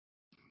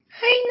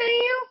Hey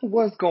now,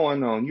 what's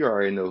going on? You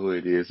already know who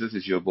it is. This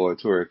is your boy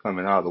Tori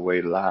coming all the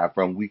way live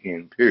from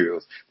Weekend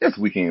Imperials. That's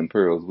Weekend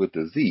Imperials with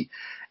the Z.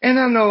 And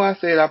I know I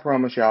said I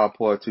promised y'all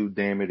part two,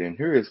 damn it. And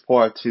here is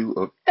part two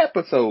of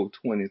episode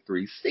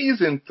 23,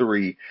 season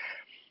 3.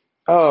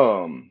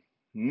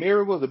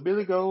 Mary was a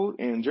Billy Goat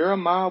and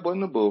Jeremiah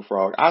wasn't a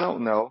bullfrog. I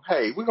don't know.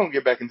 Hey, we're gonna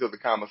get back into the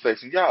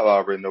conversation. Y'all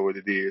already know what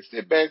it is.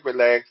 Sit back,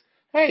 relax.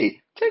 Hey,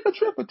 take a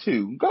trip or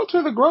two. Go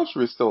to the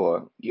grocery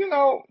store.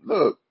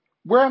 Look,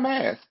 wear a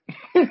mask.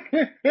 Look,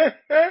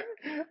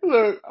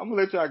 I'm gonna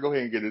let y'all go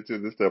ahead and get into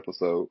this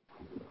episode.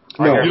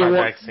 I got my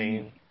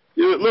vaccine.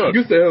 Yeah, look.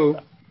 You said who?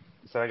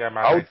 So I got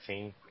my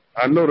vaccine.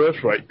 I know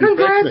that's right.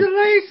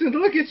 Congratulations!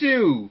 Look at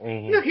you.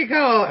 Mm-hmm. Look at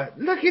God.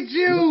 Look at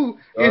you.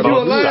 Is you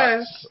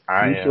alive?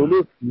 I am. So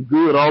look, you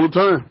good all the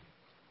time.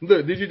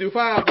 Look, did you do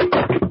Pfizer?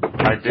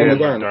 I did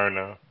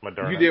Moderna.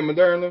 You did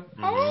Moderna?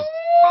 Mm-hmm.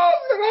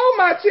 Oh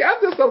my shit.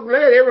 I'm just so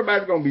glad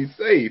everybody's going to be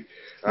safe.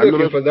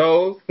 Looking for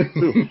those.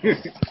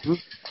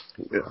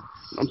 Yeah.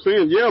 I'm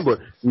saying, yeah, but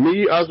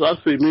I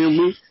say,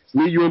 me,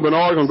 you and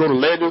Bernard going to go to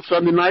Legend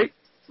Sunday night.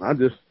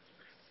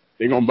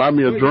 They going to buy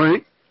me a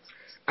drink.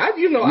 I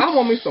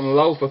want me some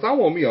loafers. I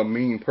want me a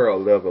mean pair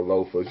of leather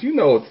loafers.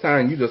 It's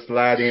time you just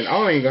slide in.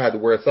 I ain't gonna have to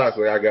wear socks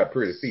like I got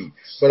pretty feet.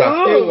 But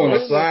I still want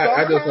to slide.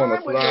 I just want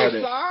to slide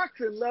in. Socks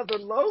and leather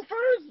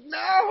loafers?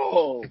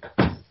 No.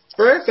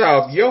 First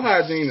off, your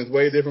hygiene is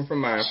way different from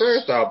mine.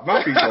 First off,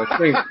 my feet don't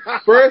stink.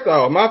 First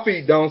off, my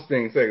feet don't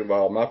stink. Second of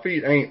all, my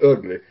feet ain't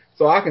ugly,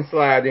 so I can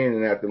slide in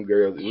and at them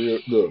girls.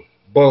 Look,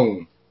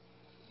 boom.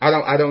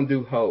 I don't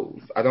do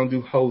hose. I don't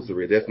do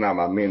hosiery. That's not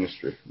my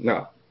ministry.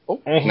 No.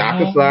 Now I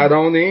can slide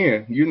on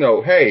in.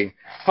 Hey,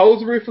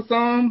 hosiery for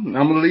some,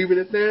 I'm going to leave it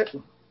at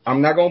that.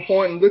 I'm not going to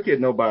point and look at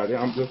nobody.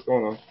 I'm just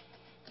going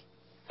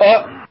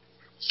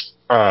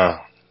to...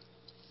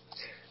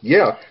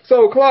 Yeah.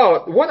 So,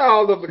 Claude, what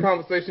all of the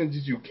conversations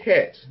did you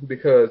catch?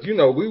 Because,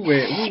 we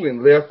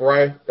went left,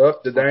 right,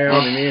 up to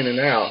down, and in and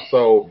out.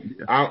 So,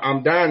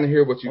 I'm dying to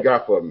hear what you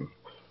got for me.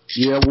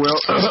 Yeah, well,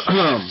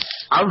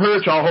 I've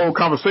heard y'all whole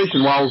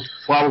conversation while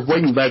I was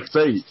waiting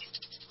backstage.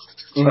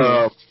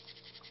 Mm-hmm.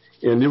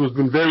 And it was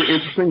been very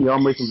interesting. Y'all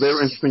made some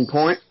very interesting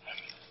points.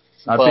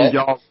 I think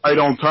y'all right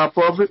on top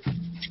of it.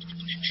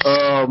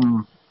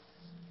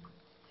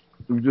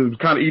 It was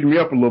kind of eating me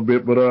up a little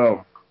bit, but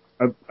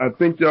I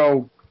think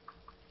y'all.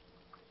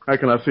 How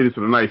can I say this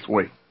in a nice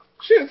way?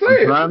 Shit,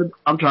 say it.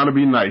 I'm trying to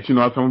be nice. I'm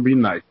gonna be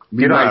nice.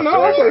 Be nice.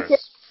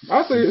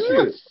 I say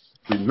shit.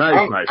 Be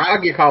nice. I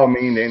get called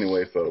mean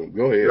anyway, so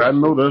go ahead. I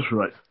know that's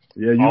right.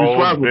 Yeah,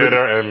 you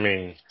bitter and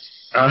mean.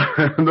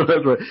 No,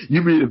 that's right.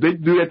 If they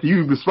do that to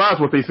you, be surprised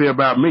what they say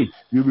about me.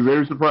 You'll be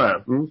very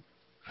surprised. Hmm?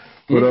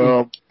 But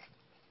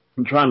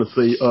I'm trying to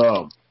say,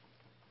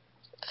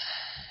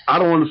 I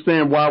don't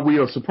understand why we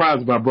are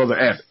surprised about Brother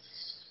Abbott.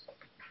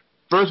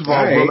 First of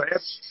all, Brother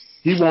Abbott,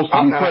 he wants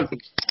to be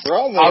president.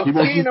 Brother,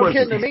 he ain't no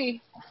kidding to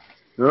me.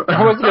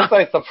 I was just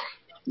like,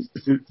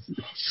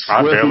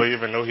 I barely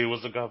even knew he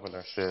was the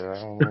governor. Shit, I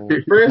don't know.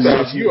 First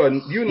off,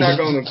 you're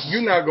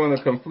not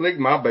gonna conflict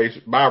my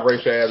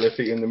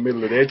biraciality in the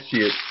middle of that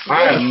shit.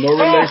 I have no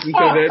relation to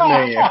that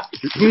man.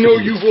 No,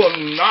 you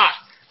will not.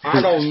 I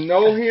don't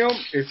know him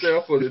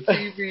except for the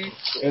TV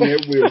and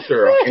that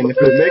wheelchair. And if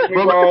it makes me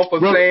wrong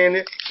for saying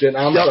it, then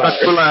I'm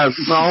sorry.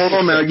 Now hold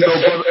on now.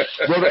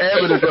 Brother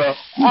Abbott is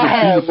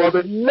he's a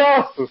brother in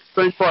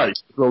St.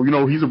 Christ. So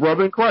he's a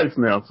brother in Christ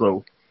now.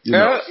 So. He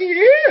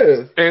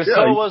is. And yeah,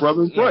 so he's was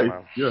brother in Christ.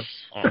 Yeah.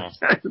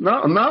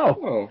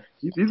 No.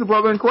 He's a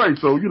brother in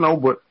Christ. So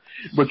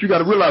but you got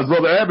to realize,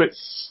 Brother Abbott,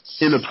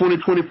 in the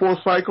 2024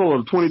 cycle or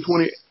the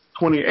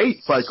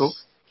 2028 cycle,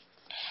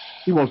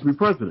 he wants to be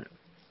president.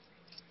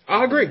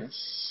 I agree.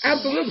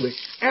 Absolutely.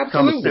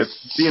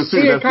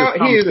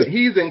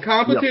 He's in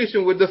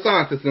competition with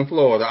DeSantis in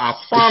Florida. I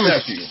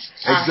promise you.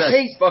 Exactly. I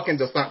hate fucking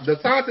DeSantis.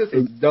 DeSantis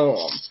is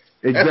dumb.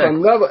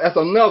 Exactly. That's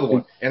another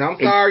one. And I'm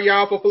sorry,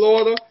 y'all, for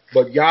Florida,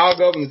 but y'all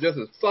governor just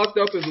as fucked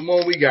up as the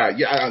one we got.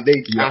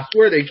 I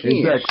swear they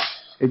can.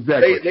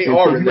 Exactly. They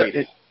are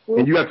related.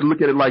 And you have to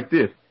look at it like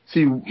this.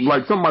 See,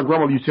 like some of my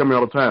grandmother used to tell me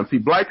all the time. See,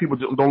 black people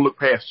don't look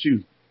past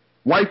choosing.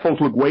 White folks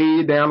look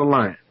way down the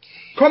line.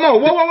 Come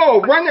on, whoa,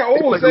 run there.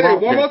 Oh, say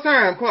it one more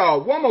time,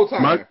 Claude. One more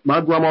time.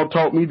 My grandma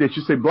taught me that she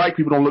said black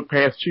people don't look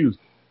past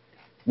choosing.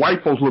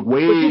 White folks look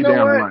way down the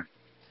line.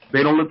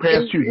 They don't look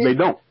past choosing. They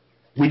don't.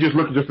 We just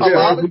look just as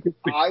far as we can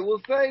see. I will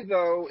say,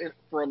 though,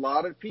 for a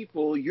lot of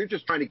people, you're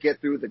just trying to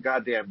get through the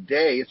goddamn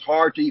day. It's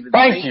hard to even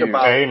think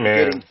about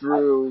getting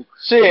through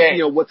what's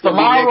going to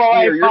be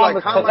next year. You're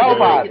like, how am I going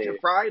to make it to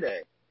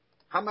Friday?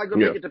 How am I going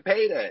to make it to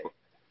payday?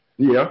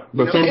 Yeah,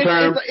 but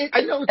sometimes...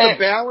 I know it's a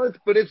balance,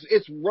 but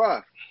it's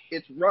rough.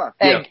 It's rough.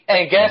 And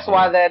guess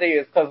why that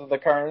is? Because of the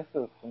current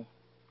system.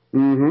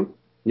 Mm-hmm.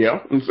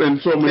 Yeah, in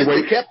so many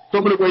ways.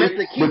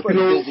 To keep us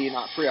busy,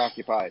 not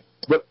preoccupied.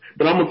 But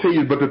I'm gonna tell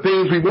you, but the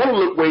things we want to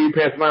look way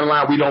past the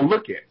line we don't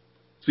look at.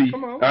 See, we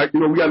gotta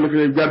look at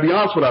it. We gotta be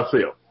honest with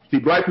ourselves. See,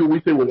 black people, we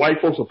say, well,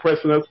 white folks are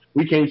oppressing us.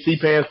 We can't see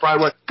past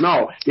pride.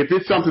 No, if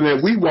it's something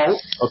that we want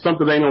or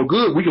something that ain't no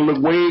good, we can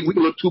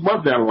look 2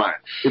 months down the line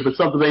if it's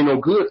something that ain't no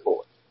good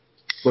for us.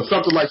 But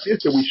something like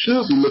this that we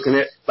should be looking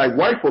at, like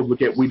white folks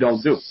look at, we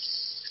don't do.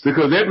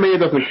 Because that man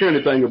doesn't care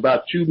anything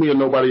about you, me, or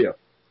nobody else.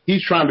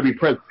 He's trying to be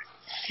president.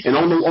 And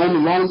on the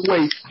long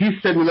way, he's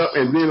setting it up,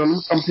 and then I'm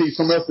going to tell you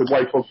something else that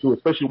white folks do,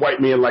 especially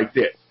white men like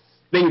that.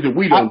 Things that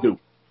we don't do.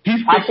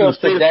 He's fixing the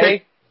state of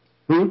Texas.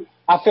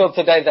 I feel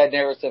today that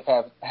narrative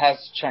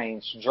has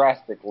changed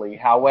drastically.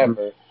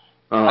 However,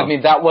 I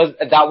mean, that was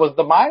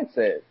the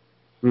mindset.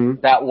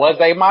 That was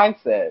a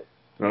mindset.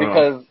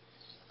 Because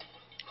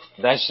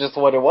that's just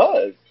what it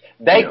was.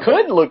 They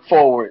could look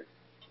forward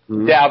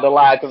down the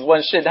line because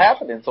one shit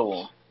happening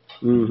to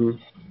them.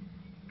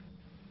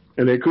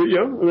 And they could,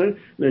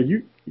 Now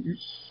you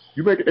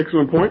make an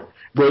excellent point.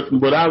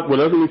 But I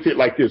would say it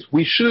like this: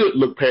 we should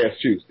look past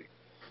Tuesday.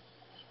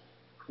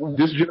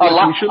 This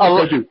generation, a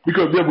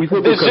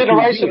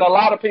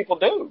lot of people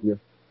do.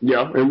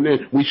 Yeah,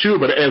 and we should.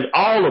 But as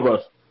all of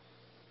us,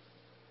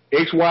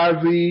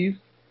 XYZs,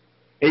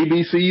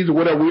 ABCs, or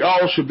whatever, we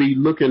all should be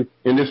looking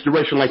in this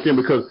direction like them,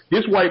 because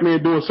this white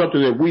man doing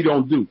something that we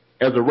don't do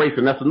as a race,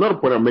 and that's another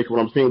point I'm making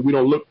when I'm saying we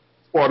don't look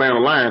far down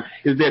the line,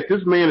 is that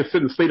this man is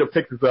setting the state of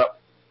Texas up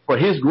for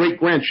his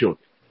great-grandchildren,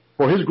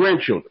 for his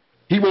grandchildren.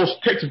 He wants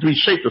Texas to be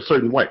shaped a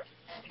certain way.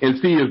 And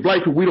see, as black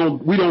people, we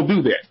don't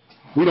do that.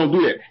 We don't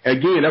do that.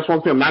 Again, that's what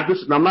I'm saying.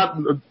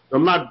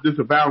 I'm not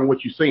disavowing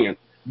what you're saying,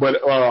 but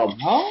it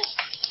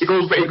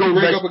goes back.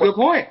 Up a good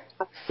point.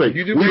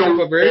 You do bring up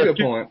a very good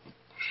point.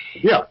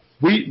 Yeah,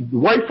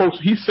 white folks.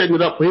 He's setting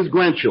it up for his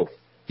grandchildren.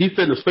 He's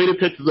setting the state of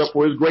Texas up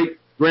for his great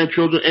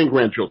grandchildren and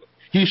grandchildren.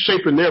 He's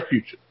shaping their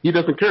future. He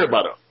doesn't care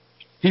about us.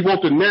 He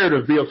wants the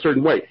narrative to be a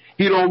certain way.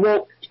 He don't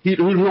want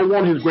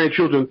his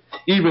grandchildren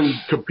even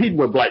competing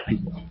with black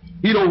people.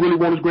 He don't really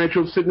want his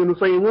grandchildren sitting in the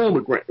same room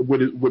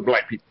with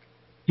black people.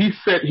 He's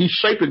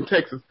shaping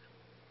Texas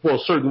for a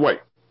certain way.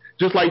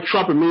 Just like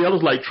Trump and many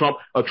others like Trump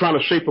are trying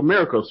to shape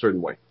America a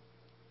certain way.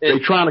 They're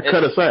trying to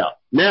cut us out.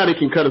 Now they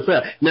can cut us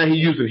out. Now he's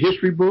using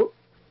history books.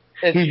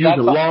 He's using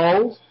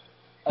laws.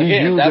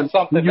 That's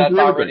something that's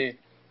already.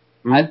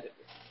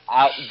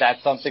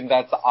 That's something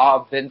that's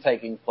all been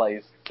taking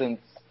place since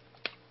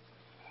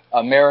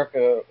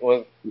America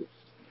was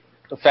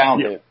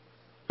founded.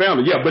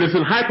 Yeah, but it's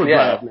in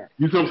hyperdrive now.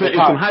 You see what I'm saying?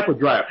 It's in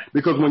hyperdrive.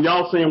 Because when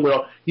y'all saying,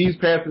 well, he's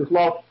passing this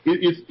law,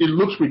 it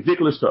looks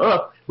ridiculous to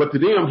us, but to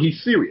them, he's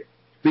serious.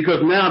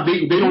 Because now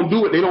they don't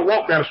do it. They don't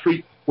walk down the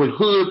street with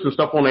hoods and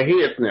stuff on their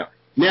heads now.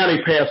 Now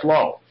they pass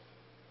laws.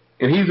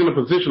 And he's in a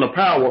position of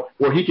power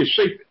where he can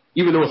shape it,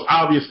 even though it's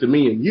obvious to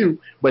me and you,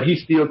 but he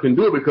still can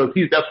do it because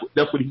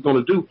that's what he's going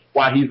to do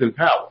while he's in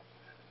power.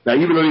 Now,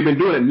 even though they've been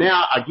doing it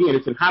now, again,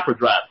 it's in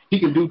hyperdrive. He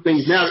can do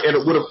things now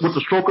with a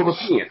stroke of a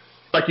pen.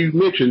 Like you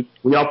mentioned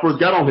when y'all first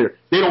got on here,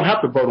 they don't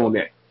have to vote on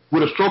that.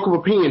 With a stroke of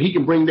a pen, he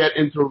can bring that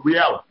into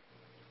reality.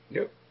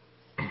 Yep.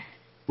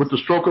 With the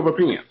stroke of a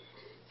pen.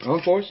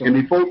 Unfortunately. And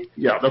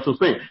that's what I'm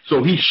saying.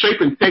 So he's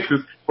shaping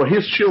Texas for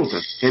his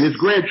children and his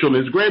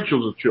grandchildren's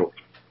children.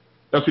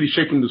 That's what he's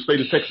shaping the state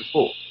of Texas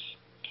for.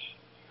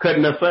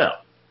 Cutting us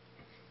out.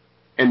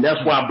 And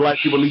that's why black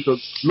people need to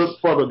look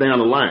further down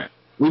the line.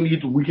 We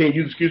can't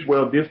use the excuse,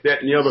 well, this,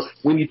 that, and the other.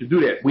 We need to do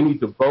that. We need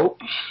to vote.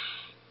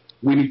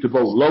 We need to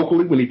vote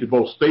locally. We need to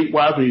vote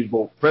statewide. We need to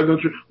vote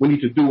presidential. We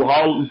need to do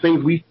all the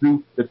things we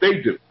do that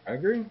they do. I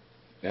agree.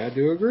 I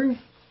do agree.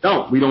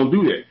 No, we don't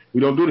do that.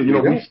 We don't do that.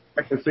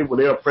 We can say, well,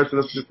 they're oppressing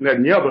us, this and that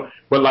and the other.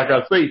 But like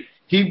I say,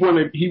 he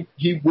wouldn't be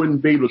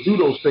able to do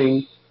those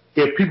things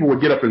if people would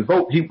get up and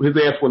vote. His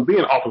ass wouldn't be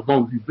in office as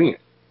long as he's been.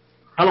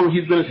 How long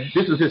he's been?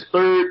 This is his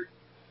third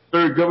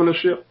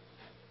governorship.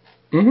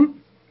 Mm-hmm.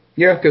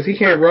 Yeah, because he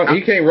can't run.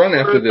 He can't run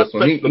after this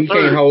one. He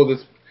can't hold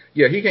this.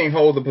 Yeah, he can't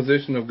hold the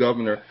position of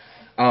governor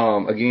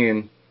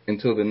again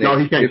until the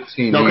next 15 years. No, because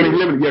he's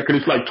limited. Yeah,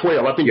 because it's like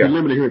 12. I think he's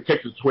limited here in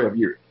Texas 12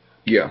 years.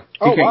 Yeah.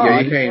 He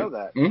can't know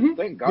that. Mm-hmm.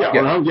 Thank God.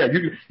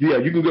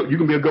 You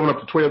can be a governor up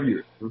to 12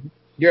 years. Mm-hmm.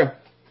 Yeah.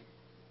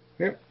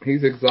 Yep.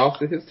 He's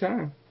exhausted his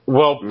time.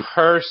 Well,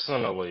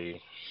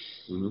 personally,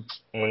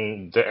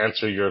 when to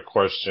answer your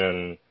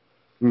question,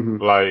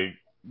 like,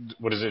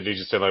 what is it? Did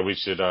you say like we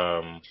should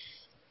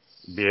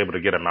be able to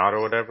get him out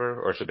or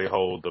whatever, or should they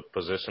hold the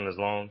position as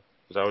long?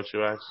 Is that what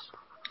you asked?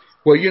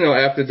 Well,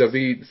 after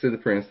David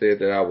Cityprince said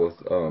that I was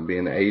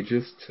being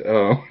ageist,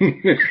 I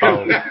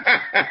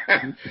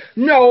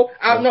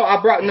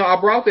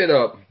brought that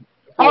up.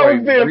 I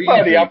was being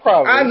funny, I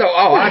promise. I know.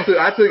 Oh, I took.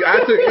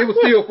 It was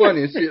still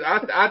funny and shit.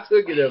 I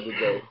took it as a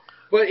joke,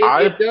 but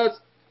it does.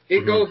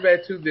 It goes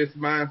back to this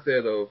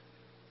mindset of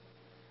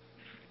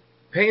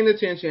paying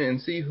attention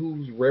and see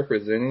who's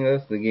representing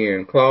us.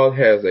 Again, Claude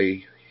has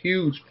a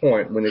huge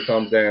point when it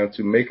comes down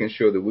to making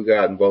sure that we go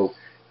out and vote,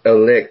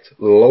 elect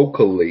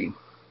locally,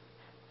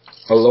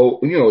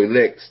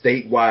 elect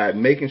statewide,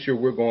 making sure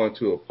we're going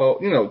to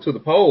to the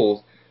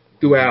polls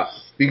throughout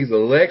these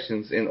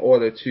elections in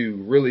order to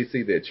really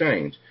see that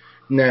change.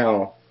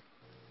 Now,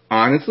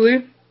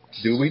 honestly,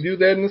 do we do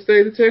that in the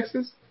state of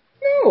Texas?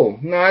 No,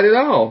 not at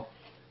all.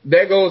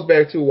 that goes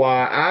back to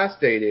why I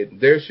stated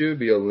there should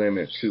be a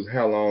limit to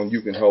how long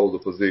you can hold a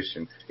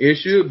position. It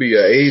should be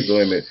an age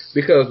limit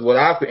because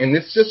and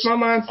it's just my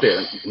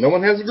mindset. No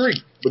one has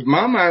agreed, but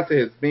my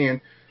mindset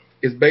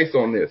is based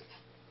on this.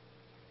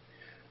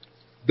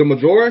 The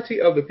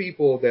majority of the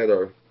people that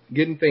are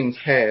getting things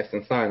passed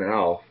and signing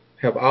off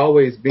have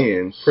always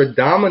been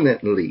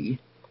predominantly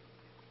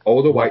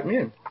older white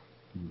men.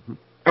 Mm-hmm.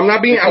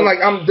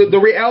 The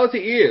reality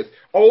is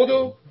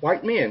older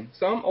white men,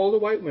 some older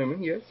white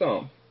women, yes,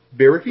 some,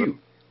 very few.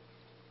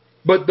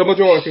 But the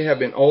majority have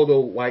been older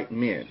white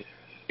men.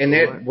 And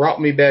that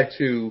brought me back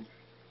to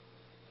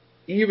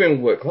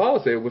even what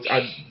Claude said, which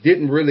I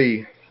didn't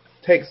really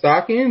take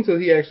stock in until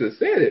he actually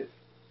said it.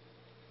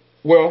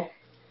 Well,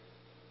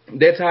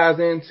 that ties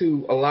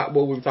into a lot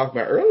what we were talking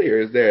about earlier,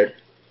 is that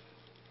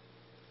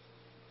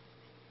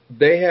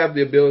they have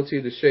the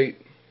ability to shape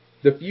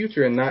the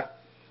future and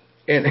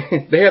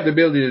they have the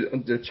ability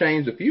to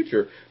change the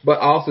future, but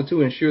also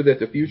to ensure that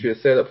the future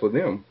is set up for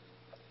them.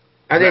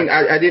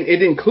 It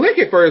didn't click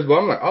at first, but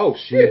I'm like, oh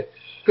shit.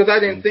 Because I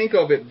didn't think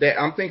of it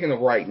that I'm thinking of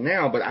right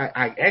now, but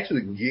I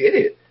actually get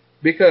it.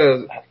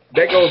 Because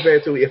that goes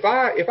back to if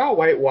I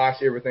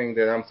whitewash everything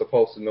that I'm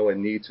supposed to know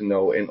and need to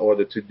know in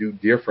order to do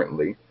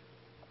differently,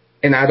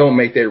 and I don't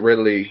make that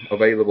readily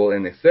available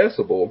and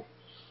accessible,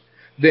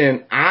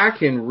 then I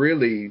can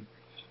really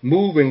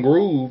move and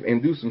groove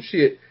and do some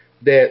shit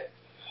that,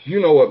 you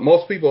know what,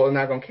 most people are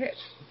not going to catch,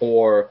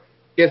 or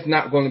it's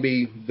not going to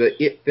be the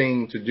it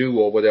thing to do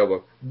or whatever.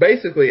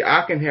 Basically,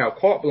 I can have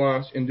carte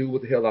blanche and do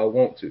what the hell I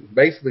want to.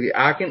 Basically,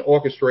 I can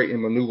orchestrate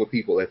and maneuver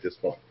people at this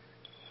point.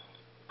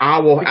 I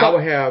will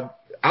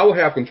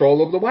have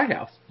control over the White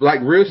House.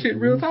 Like real shit,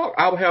 real talk.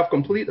 I will have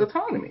complete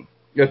autonomy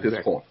at this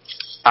point.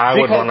 I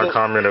would run a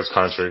communist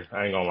country.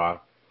 I ain't gonna lie.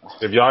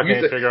 If y'all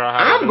can't figure out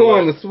how I'm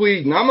going to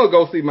Sweden. I'm gonna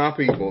go see my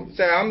people.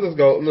 I'm just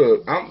go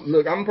look.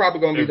 I'm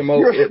probably gonna be the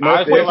most.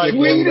 I feel like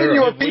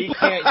if we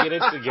can't get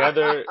it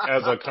together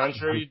as a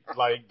country,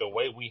 like the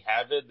way we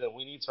have it, then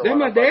we need to. They're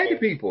my daddy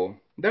people.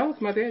 That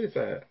was my daddy's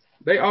side.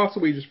 They are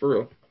Swedish for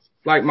real.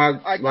 Like my.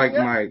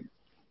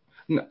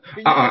 No,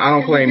 I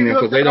don't claim them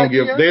because they don't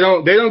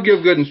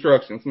give good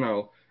instructions.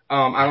 No,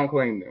 I don't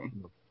claim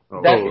them.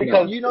 That's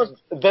because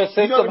the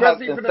system has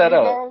been set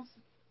up.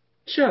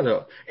 Shut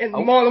up. And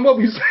Marlon, what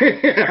were you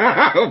saying?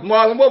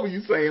 Marlon, what were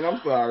you saying? I'm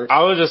sorry.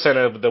 I was just saying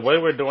that the way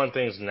we're doing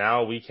things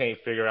now, we can't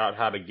figure out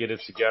how to get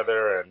it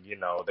together, and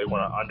they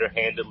want to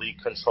underhandedly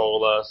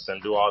control us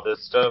and do all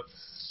this stuff.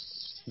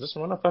 Just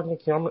run a fucking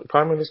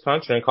communist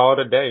country and call it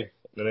a day.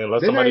 And then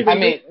let somebody. I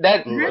mean,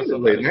 that's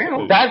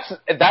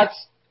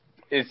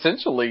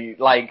essentially,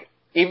 like,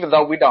 even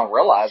though we don't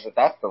realize it,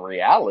 that's the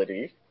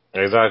reality.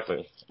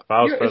 Exactly. If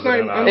I was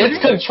president, it's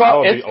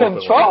controlled.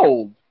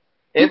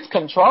 It's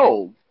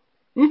controlled.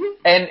 Mm-hmm.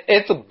 And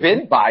it's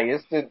been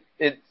biased.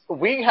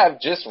 We have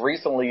just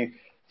recently,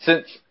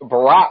 since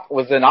Barack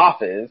was in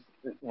office,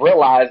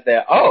 realized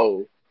that,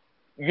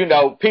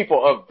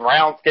 people of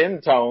brown skin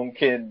tone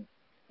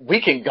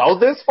we can go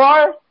this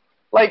far?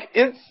 Like,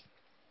 it's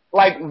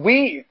like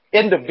we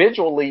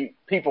individually,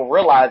 people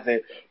realize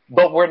it,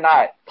 but we're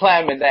not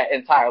climbing that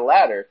entire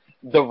ladder.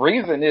 The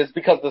reason is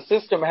because the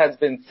system has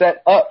been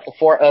set up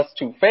for us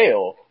to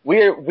fail.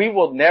 We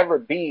will never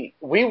have been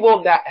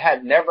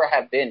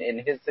in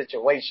his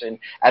situation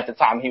at the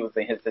time he was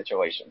in his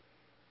situation.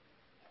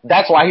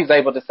 That's why he's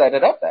able to set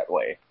it up that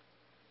way.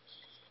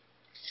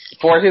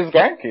 For his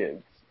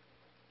grandkids.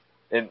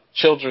 And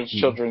children's,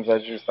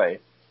 as you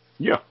say.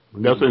 Yeah,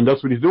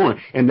 that's what he's doing.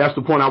 And that's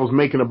the point I was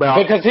making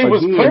about. Because he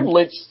was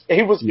privileged.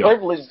 He was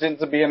privileged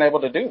into being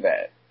able to do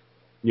that.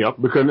 Yeah,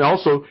 because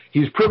also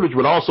he's privileged,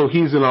 but also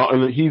he's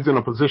in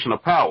a position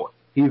of power.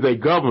 He's a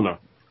governor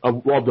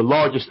of the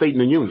largest state in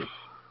the union.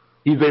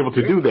 He's able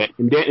to do that,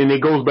 and it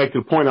goes back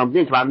to the point I'm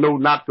getting. Cause I know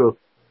not to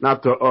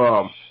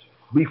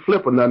be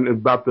flippant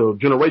about the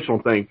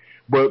generational thing,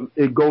 but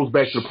it goes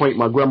back to the point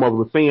my grandmother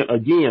was saying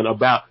again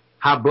about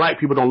how black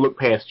people don't look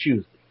past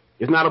Tuesday.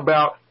 It's not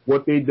about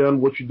what they've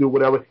done, what you do,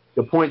 whatever.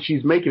 The point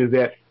she's making is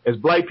that as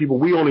black people,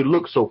 we only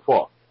look so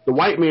far. The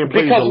white man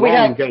plays the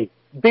long game.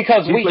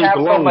 Because we have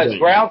so much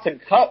ground to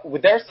cut.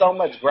 There's so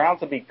much ground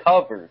to be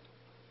covered.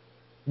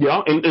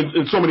 Yeah,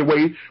 in so many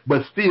ways,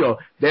 but still,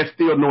 that's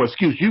still no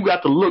excuse. You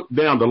got to look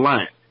down the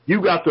line.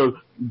 You got to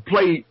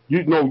play.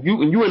 You're in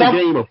the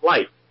game of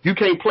life. You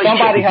can't play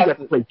chess. You have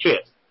to play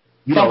chess.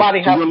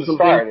 Somebody has to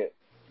start it.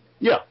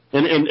 Yeah,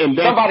 and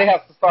somebody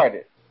has to start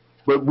it.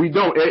 But we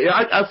don't.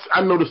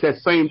 I noticed that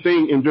same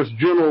thing in just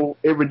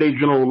everyday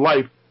general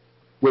life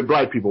with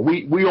black people.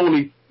 We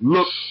only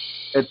look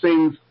at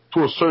things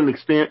to a certain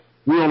extent.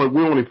 We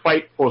only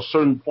fight for a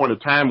certain point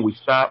of time. We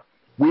stop.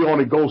 We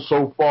only go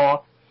so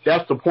far.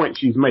 That's the point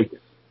she's making.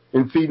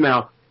 And see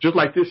now, just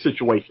like this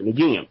situation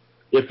again,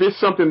 if it's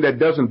something that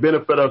doesn't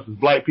benefit us as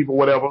black people,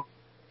 whatever,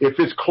 if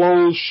it's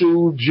clothes,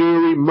 shoes,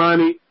 jewelry,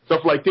 money,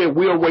 stuff like that,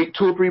 we'll wait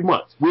 2 or 3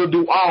 months. We'll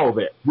do all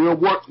that. We'll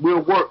work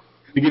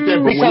to get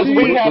that. Because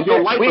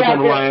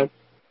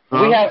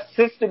we have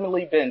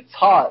systemically been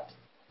taught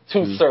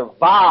to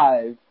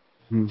survive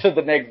to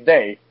the next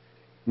day.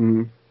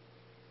 Mm-hmm.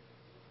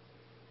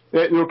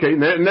 Okay,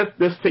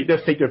 let's take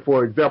that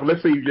for example.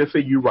 Let's say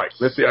you're right.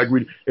 Let's say I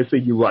agree. Let's say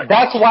you're right.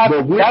 That's why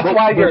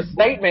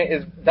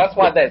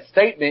that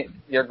statement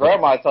your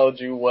grandma told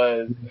you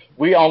was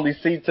we only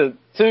see to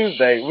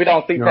Tuesday. We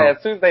don't see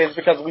past Tuesdays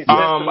because we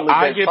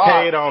I get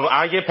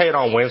paid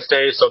on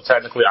Wednesday, so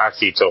technically I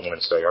see till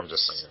Wednesday. I'm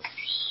just saying.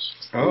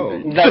 Oh.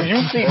 No,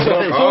 you see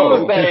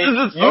till Tuesday.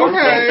 You see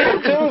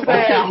till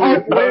Tuesday and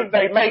hope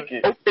Wednesday make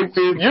it.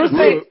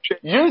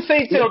 You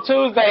see till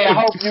Tuesday and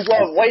hope you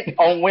won't wake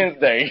on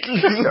Wednesday.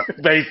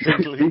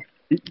 Basically.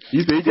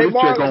 You say you get a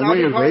check on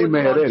Wednesday,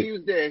 man. That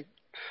Tuesday.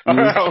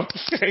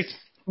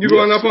 You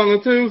going up on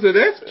the Tuesday?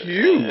 That's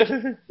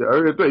cute. The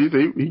early thing, you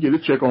say he get a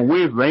check on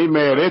Wednesday, ain't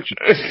mad at you.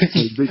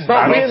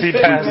 I don't see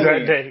past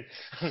that day.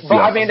 But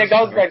I mean, it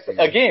goes back to,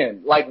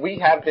 again, like we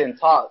have been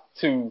taught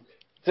to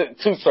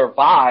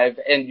survive,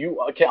 and you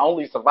can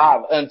only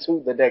survive until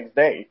the next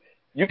day.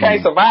 You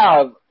can't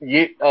survive,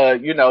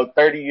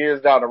 30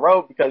 years down the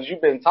road because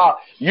you've been taught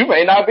you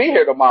may not be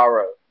here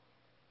tomorrow.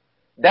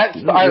 That's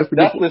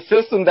the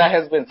system that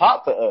has been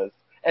taught to us,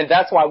 and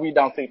that's why we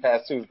don't see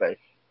past Tuesday.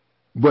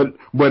 But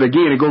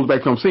again, it goes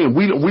back to what I'm saying.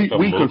 We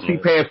can see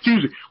past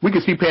Tuesday. We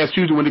can see past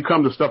Tuesday when it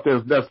comes to stuff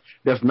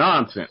that's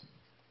nonsense.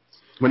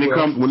 When it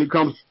comes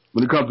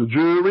to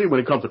jewelry,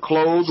 when it comes to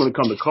clothes, when it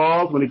comes to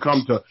cars, when it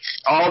comes to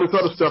all this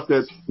other stuff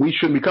that we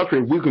shouldn't be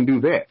covering, we can do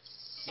that.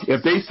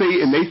 If they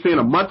say in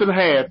a month and a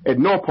half at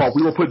North Park,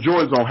 we will put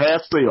Jordans on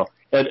half sale.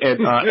 But that's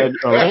not.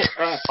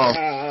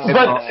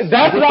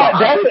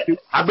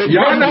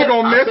 Y'all not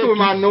gonna mess with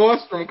my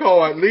Nordstrom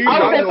card. Leave my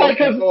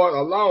Nordstrom card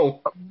alone.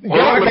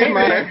 Your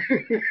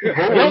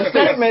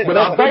statement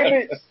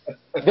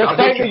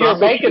you're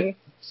making.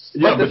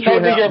 But the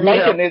statement you're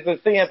making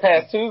isn't seeing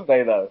past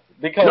Tuesday, though.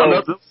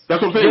 Because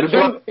that's what I'm saying.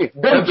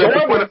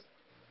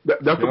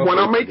 That's the point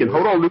I'm making.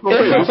 Hold on.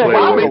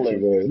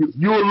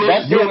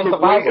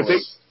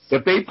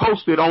 If they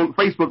posted on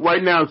Facebook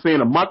right now saying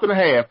a month and a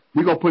half,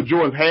 we're going to put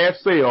Jordan's half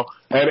sale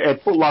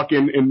at Foot Locker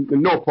in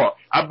North Park.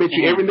 I bet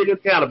you every nigga in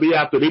town will be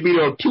out there. They'll be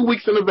there 2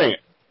 weeks in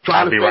advance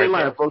trying to stay in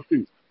line for a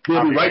shoot.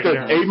 They'll be right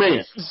there.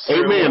 Amen.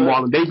 Amen,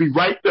 Marlon. They be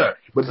right there.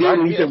 But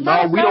then we said,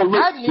 no, we don't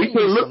look. We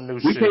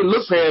can't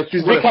look past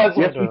you. Because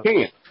yes, we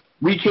can.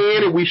 We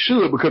can and we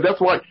should, because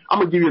that's why I'm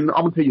gonna tell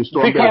you a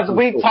story. Because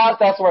we taught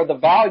that's where the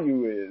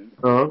value is.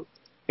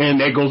 And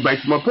that goes back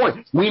to my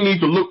point. We need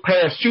to look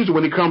past Tuesday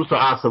when it comes to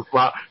our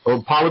supply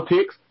of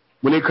politics,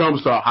 when it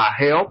comes to our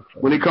health,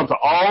 when it comes to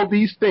all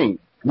these things.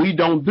 We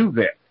don't do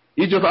that.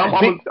 It's just I'm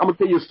gonna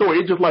tell you a story.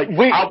 It's just like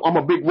I'm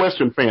a big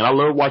Western fan. I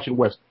love watching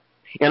Western.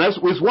 And it's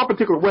one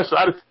particular Western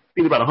I've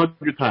seen about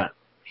 100 times.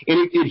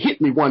 And it hit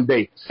me one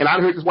day. And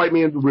I heard this white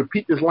man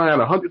repeat this line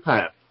 100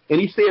 times. And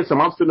he said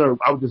something. I'm sitting there,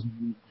 I was just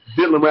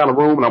diddling around the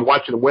room, and I'm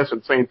watching the Western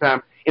at the same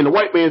time. And the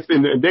white man,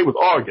 and they was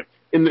arguing.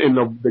 And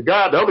the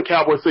other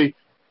cowboy say,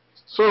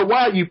 "Sir,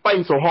 why are you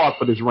fighting so hard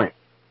for this ranch?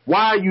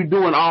 Why are you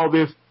doing all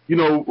this,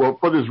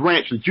 for this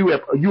ranch that you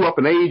up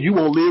in age, you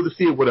won't live to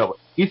see it, whatever."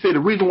 He said,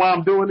 "The reason why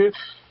I'm doing this,"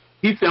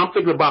 he said, "I'm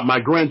thinking about my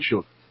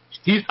grandchildren.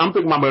 I'm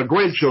thinking about my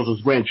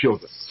grandchildren's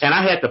grandchildren." And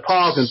I had to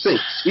pause and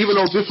think, even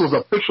though this was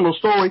a fictional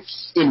story,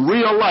 in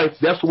real life,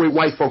 that's the way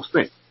white folks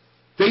think.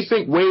 They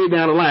think way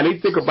down the line. They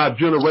think about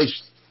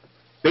generations.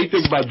 They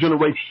think about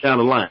generations down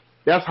the line.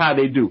 That's how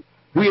they do.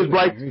 We as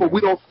black people,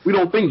 we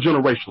don't think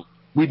generational.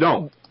 We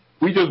don't.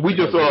 We just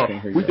because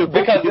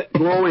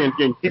glory and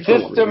keep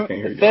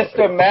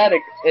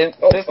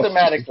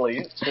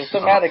systematically,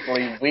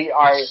 we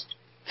are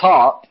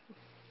taught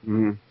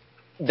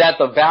that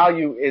the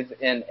value is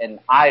in an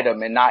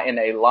item and not in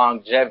a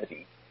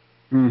longevity.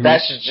 Mm-hmm.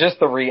 That's just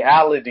the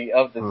reality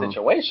of the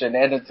situation.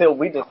 And until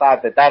we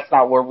decide that that's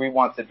not where we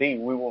want to be,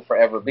 we will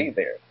forever be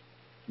there.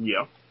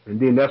 Yeah. And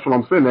then that's what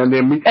I'm saying. And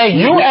then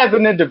you as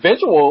an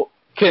individual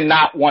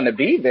cannot want to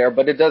be there,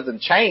 but it doesn't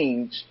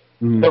change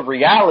the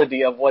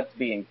reality of what's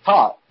being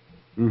taught.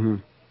 Mm-hmm.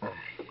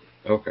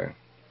 Okay.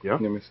 Yeah.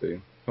 Let me see.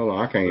 Hold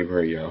on, I can't even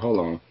hear y'all. Hold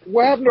on.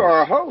 What happened to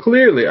our host?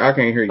 Clearly, I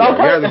can't hear y'all.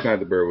 Y'all just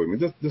have to bear with me.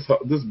 Just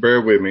bear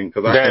with me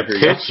because I can't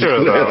hear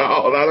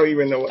y'all. I don't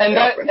even know what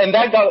happened. And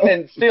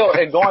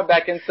going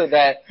back into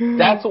that,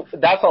 that's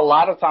a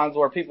lot of times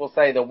where people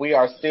say that we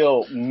are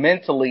still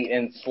mentally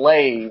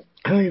enslaved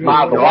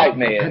by the white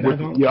man.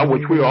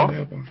 Which we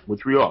are.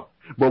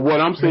 But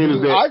what I'm saying is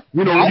that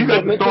you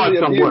got to start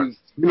somewhere.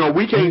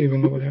 We can't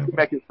go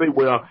back and say,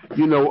 well,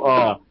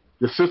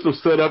 the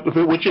system's set up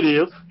which it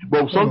is,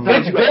 but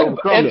sometimes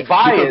it's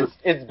biased.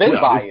 It's been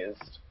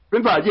biased.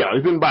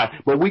 It's been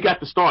biased. But we got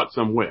to start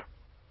somewhere.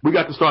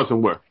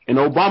 And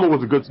Obama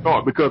was a good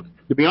start because,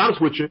 to be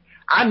honest with you,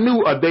 I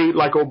knew a day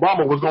like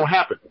Obama was going to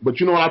happen. But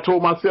you know what I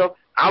told myself?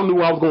 I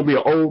knew I was going to be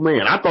an old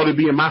man. I thought it'd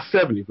be in my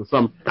 70s or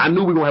something. I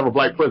knew we were going to have a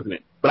black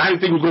president, but I didn't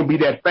think it was going to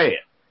be that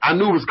fast. I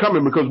knew it was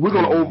coming because we're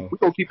going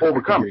to keep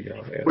overcoming.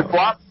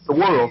 Across the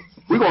world,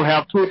 we're going to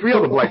have 2 or 3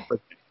 other black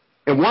presidents,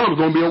 and one of them is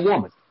going to be a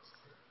woman.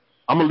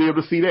 I'm going to live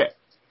to see that.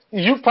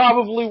 You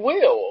probably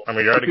will. I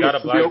mean, you already got a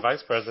black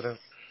vice president.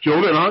 Sure,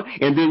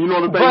 and then you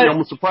know the thing, I'm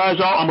gonna surprise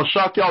y'all, I'm gonna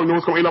shock y'all, you know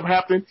what's gonna end up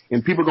happening,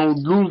 and people are gonna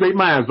lose their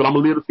minds, but I'm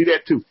gonna live to see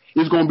that too.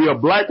 It's gonna be a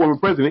black woman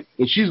president,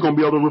 and she's gonna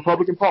be of the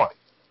Republican Party.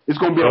 It's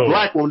gonna be a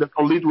black woman that's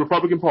gonna lead the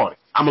Republican Party.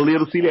 I'm gonna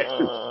live to see that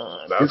too.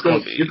 It's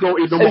gonna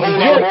a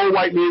whole lot of old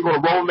white men gonna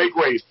roll in their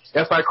graves.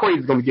 That's how crazy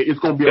it's gonna get. It's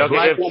gonna be a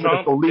black woman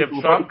that's gonna lead the Republican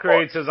Party. If Trump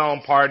creates his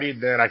own party,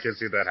 then I can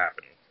see that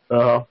happening.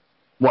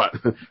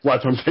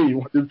 Watch, I'm telling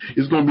you,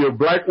 it's gonna be a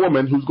black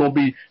woman who's gonna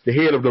be the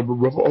head of the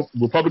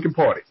Republican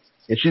Party.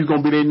 And she's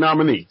gonna be their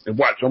nominee. And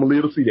watch, I'm gonna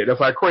live to see that. That's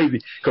how crazy.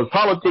 Because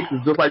politics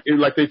is just like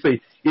they say,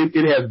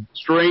 it has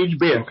strange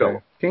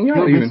bedfellows. Can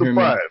y'all even hear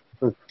me?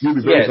 You'll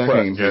be very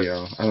surprised.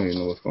 I don't even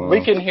know what's going on.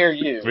 We can hear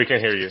you. We can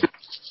hear you.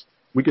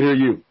 We can hear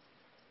you.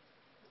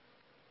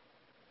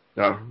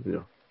 Yeah.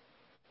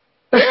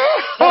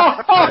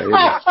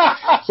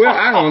 Well,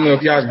 I don't know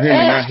if y'all can hear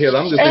me not here.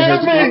 I'm just in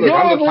here. Look,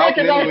 I'm just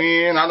talking in the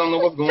wind. I don't know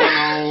what's going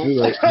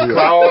on.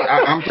 Claude,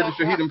 I'm pretty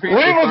sure he done preached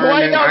the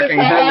sermon. I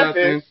can't hear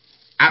nothing.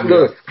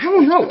 Look, I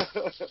don't know.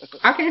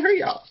 I can't hear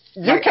y'all.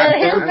 You can't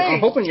hear me. I'm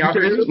hoping y'all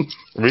can hear me.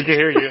 We can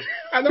hear you.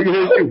 I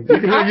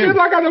feel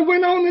like I done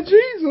went on to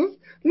Jesus.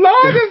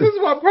 Lord, this is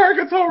what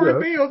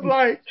purgatory feels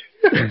like.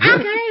 I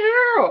can't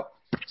hear him.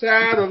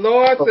 Child, the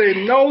Lord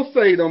say, no,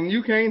 Satan,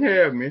 you can't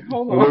have me.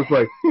 Hold on. It's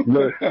like,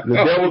 the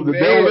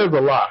devil is a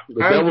lie.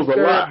 The devil's a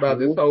lie. About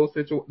this whole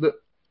situation. Look,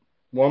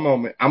 one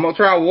moment. I'm going to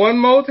try one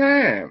more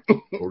time.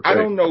 Okay. I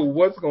don't know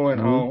what's going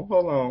on.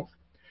 Hold on.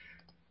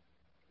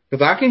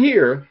 Because I can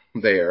hear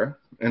there,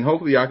 and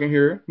hopefully y'all can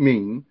hear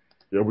me.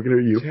 Yeah, we can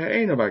hear you. Child,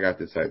 ain't nobody got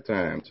this type of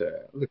time,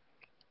 child. Look.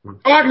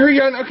 Oh, I can hear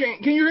you. Okay,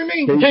 can you hear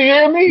me? Can you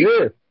hear me?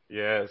 Yeah.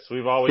 Yes,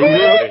 we've always been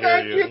able to hear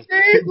you.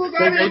 Jesus,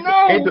 I didn't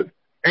know.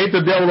 Ain't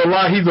the devil a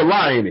lie? He's a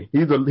lie, ain't he?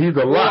 He's a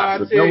lie.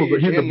 He's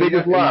the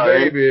biggest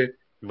liar, baby.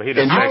 But he's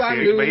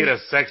the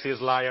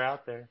sexiest liar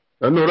out there.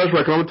 I know that's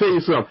right. I'm gonna tell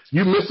you something.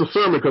 You missed the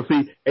sermon because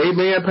see,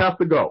 amen,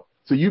 Pastor Go.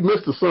 So you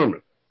missed the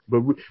sermon.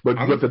 But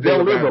the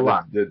devil is a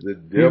lie. The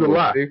devil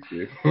is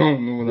sexy. I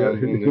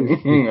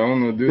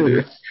don't know do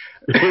this.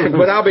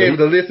 But I'll be able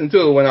to listen to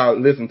it when I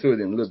listen to it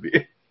in a little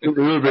bit. A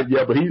little bit,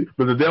 yeah.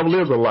 But the devil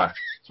is a lie.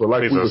 So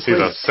like he's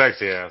a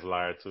sexy ass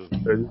liar too.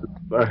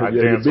 I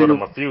danced with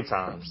him a few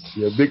times.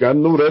 Yeah, big. I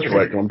know that's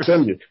right. I'm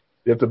telling you,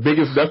 that's the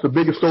biggest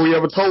story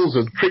ever told,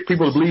 is trick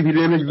people to believe he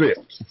didn't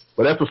exist.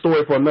 But that's a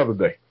story for another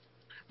day.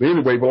 But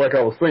anyway, like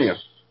I was saying,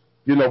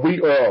 you know, we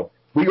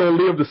gonna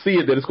live to see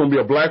it, that it's gonna be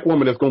a black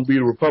woman that's gonna be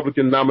the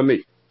Republican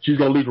nominee. She's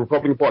gonna lead the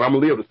Republican Party. I'm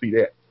gonna live to see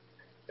that,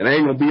 and I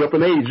ain't gonna be up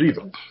in age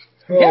either.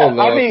 Oh yeah,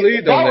 Lord,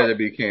 please don't let it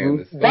be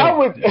Candace. That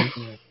would.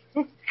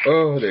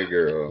 Oh, that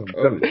girl.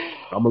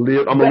 I'm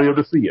gonna live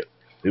to see it.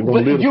 You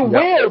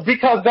will,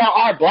 because there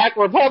are black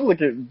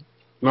Republicans.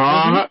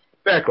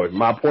 Exactly.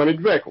 My point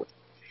exactly.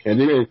 And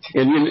then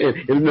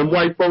them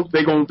white folks,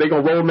 they gonna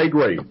roll in their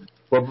grave.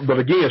 But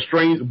again,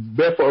 strange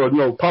bedfellows. You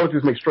know,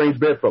 politics make strange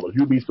bedfellows.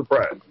 You'd be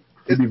surprised.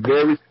 You'd be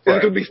very surprised.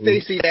 It's gonna be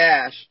Stacey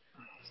Dash.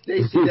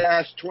 Stacey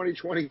Dash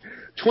 2028.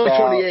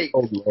 Oh,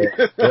 Lord.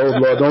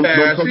 Don't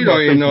she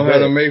don't even know how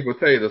to make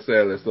potato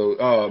salad. So,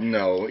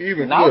 no.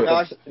 Even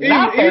potato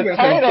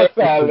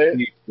salad.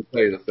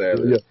 Potato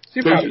salad. Yeah.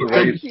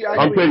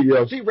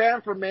 She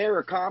ran for mayor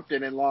of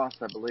Compton and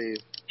lost, I believe.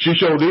 She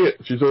sure did.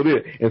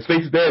 And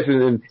Stacey Dash,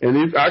 and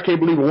I can't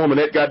believe a woman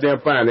that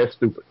goddamn fine. That's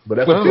stupid. But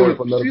that's a story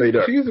for another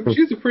day.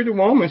 She's a pretty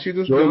woman. She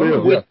just When I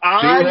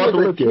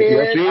was a kid,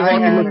 I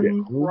had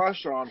a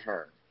crush on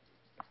her.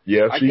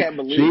 Yeah, I can't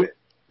believe it.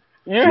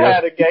 You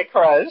had a gay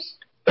crush.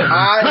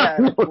 I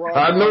had a crush.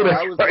 I know that.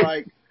 I was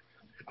like,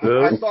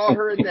 I saw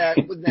her in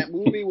that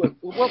movie with,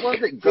 what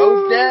was it,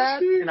 Ghost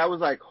Dad? And I was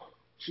like, oh,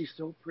 she's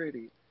so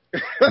pretty.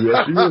 Yes,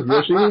 she is.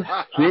 Yes, she is.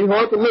 She ain't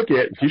hard to look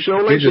at. She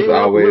sure like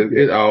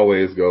it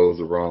always goes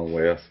the wrong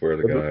way. I swear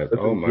to God.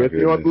 Oh my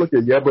goodness. She hard to look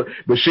at. Yeah, but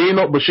she ain't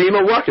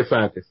no rocket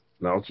scientist.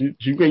 No,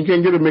 you can't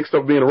get it mixed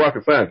up being a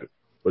rocket scientist.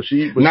 But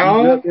she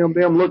damn look.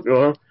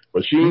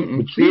 But she ain't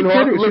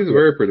hard to look at. She's a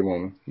very pretty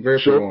woman. Very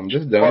pretty woman.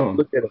 Just dumb.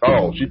 Look at it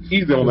all. She's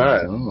easy on the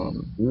eyes.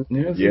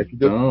 Yes, she's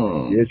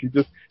dumb.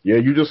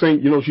 You just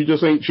ain't. You know, she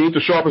ain't the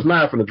sharpest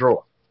knife in the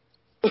drawer.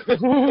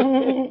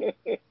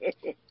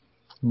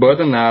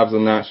 Butter knives are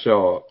not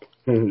sharp.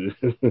 And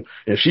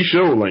she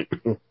sure like.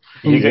 You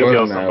can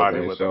kill somebody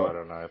with a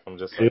butter knife. I'm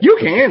just saying. You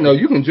can though.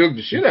 You can juke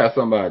the shit out of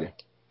somebody.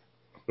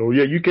 Oh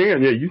yeah, you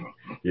can. Yeah, you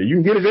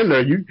can get it in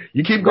there. You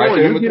keep going.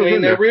 Right there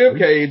between that rib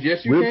cage.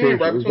 Yes, you can.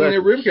 Right between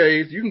that rib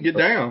cage, you can get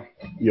down.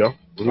 Yeah.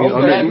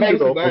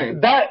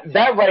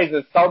 That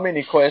raises so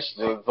many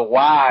questions.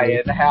 Why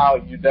and how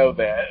you know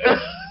that?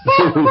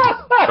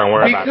 Don't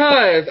worry about it.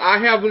 Because I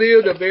have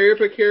lived a very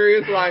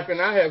precarious life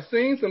and I have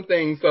seen some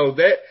things. So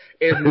that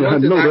as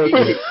much as I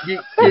keep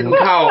getting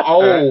called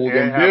old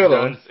and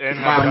bitter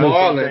by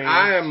Marlon,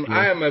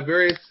 I am a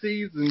very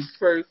seasoned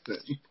person.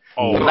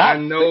 So I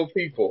know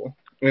people.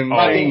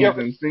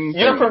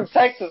 You're from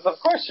Texas, of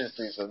course you're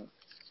seasoned.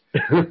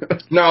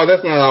 No,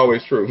 that's not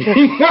always true. Thank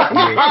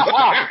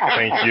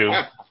you.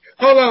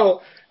 Hold on.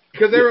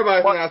 Because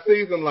everybody's not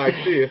seasoned like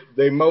this.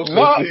 They mostly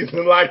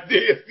seasoned like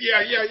this. Yeah.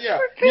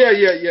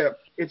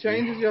 It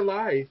changes your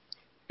life.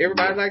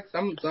 everybody likes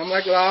some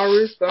like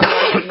Lowry, some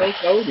like no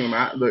sodium.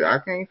 I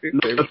can't fix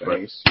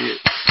everything. Shit.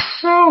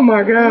 Oh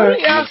my God. Let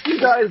me ask you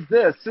guys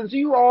this: since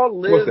you all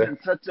live in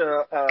such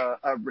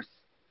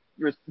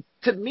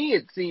to me,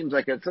 it seems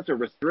like it's such a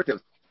restrictive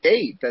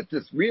state that's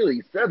just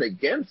really set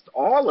against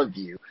all of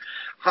you.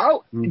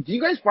 How do you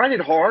guys find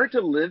it hard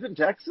to live in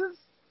Texas?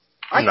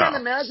 I can't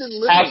imagine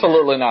living.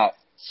 Absolutely not.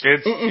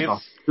 It's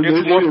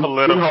more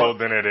political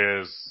than it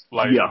is.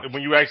 Like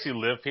when you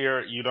actually live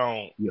here, you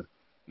don't. Yeah.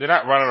 They're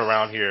not running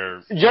around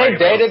here. Your your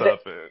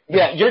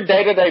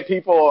day-to-day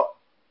people.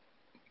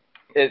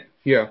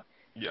 Yeah.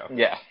 But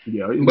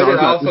it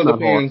also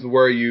depends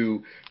where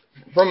you.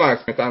 From my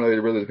experience, I know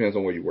it really depends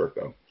on where you work,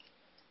 though.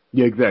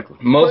 Yeah, exactly.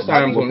 Most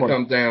times when it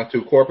comes down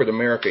to corporate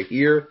America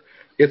here,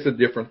 it's a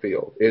different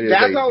field. It is a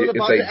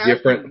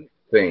different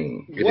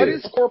thing. What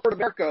is corporate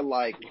America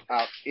like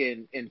out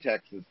in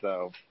Texas,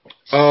 though?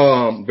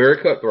 Very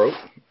cutthroat.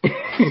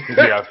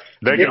 Yeah,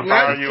 they can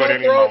fire you at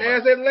any moment.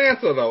 As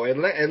Atlanta, though.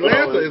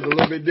 Atlanta is a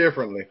little bit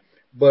differently,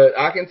 but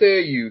I can tell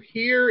you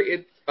here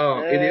it is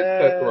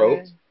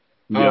cutthroat.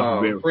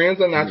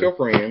 Friends are not your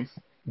friends.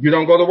 You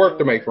don't go to work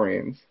to make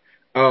friends.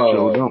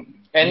 And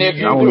if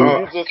you do,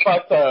 you just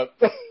fucked up.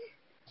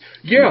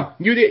 Yeah,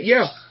 you did.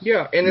 Yeah,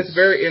 and it's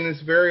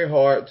very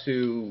hard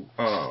to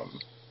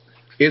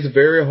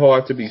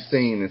be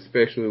seen,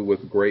 especially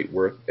with great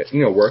work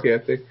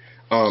ethic,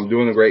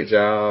 doing a great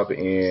job,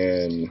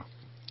 and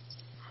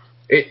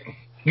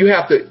you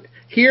have to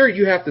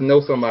know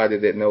somebody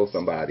that knows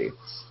somebody,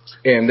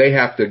 and they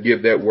have to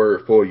give that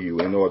word for you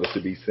in order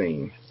to be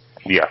seen.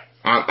 Yeah,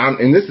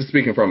 and this is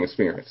speaking from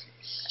experience.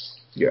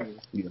 Yeah.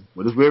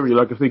 But it's very,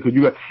 like I say, because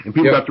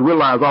people got to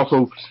realize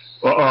also,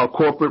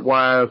 corporate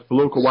wise,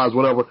 political wise,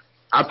 whatever.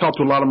 I talk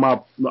to a lot of my,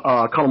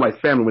 call them my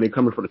family when they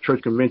come in for the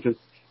church convention,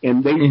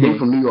 and they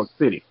from New York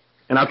City.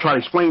 And I try to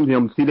explain to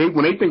them,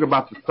 when they think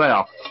about the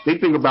South, they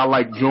think about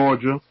like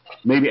Georgia,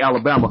 maybe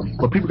Alabama.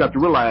 But people got to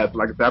realize,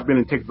 like I said, I've been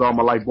in Texas all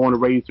my life, born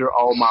and raised here,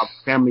 all my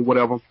family,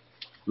 whatever.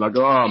 Like,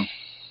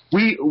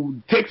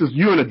 Texas,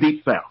 you're in the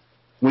deep South.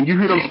 When you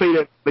hear them say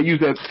that, they use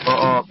that,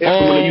 when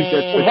they use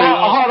that,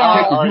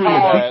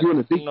 you're in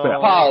the deep South.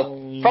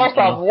 Pause. First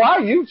off, why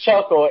you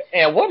chuckle,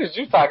 and what is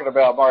you talking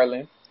about,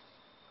 Marlon?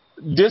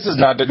 Texas is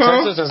not the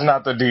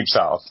deep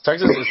South.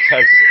 Texas is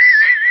Texas.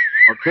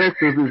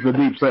 Texas is the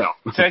deep South.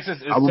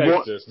 Texas is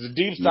Texas. The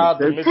deep South,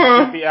 the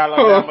Mississippi,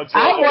 Alabama,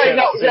 Tennessee.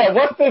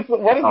 What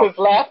is this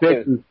last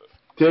thing?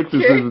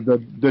 Texas is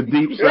the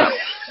deep South.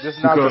 This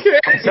is not Texas is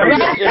its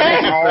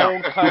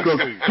own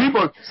country.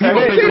 People would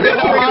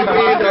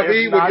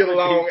get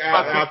along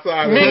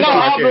outside of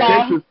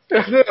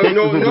Texas. And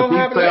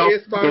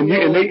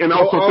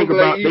also think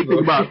about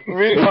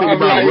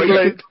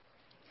racism.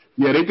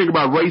 Yeah, they think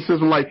about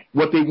racism, like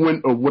what they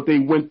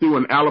went through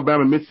in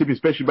Alabama and Mississippi,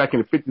 especially back in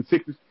the 50s,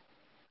 60s.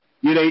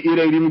 It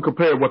ain't even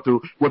compared what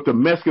the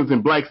Mexicans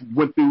and blacks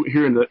went through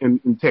here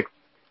in Texas.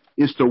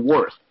 It's the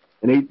worst.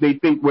 And they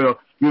think, well,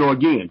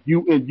 again,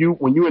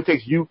 when you in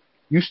Texas, you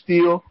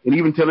still, and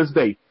even till this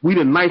day, we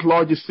the 9th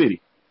largest city,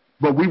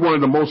 but we one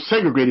of the most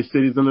segregated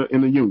cities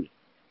in the Union.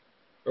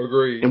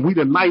 Agreed. And we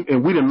the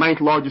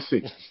 9th largest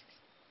city.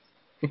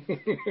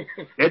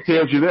 That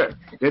tells you that.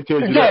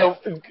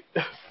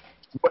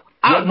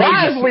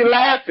 Why is we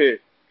laughing?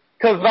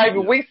 Because, baby,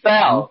 we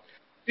South.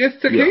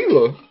 It's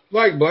tequila.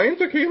 Like, blame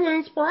tequila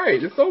and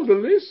Sprite. It's so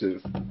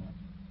delicious.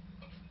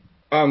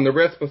 The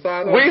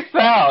Reposado. We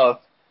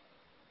South.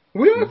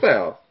 We are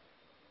South.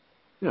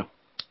 Yeah.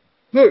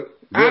 Look,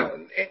 how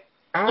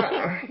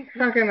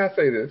can I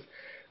say this?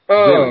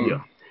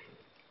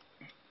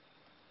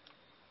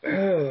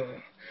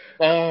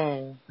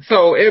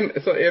 So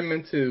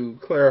Edmund, to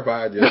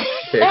clarify just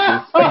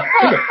Texas.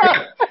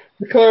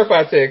 To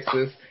clarify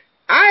Texas,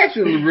 I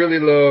actually really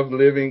love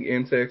living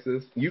in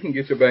Texas. You can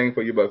get your bang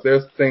for your buck.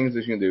 There's things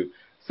that you can do.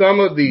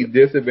 Some of the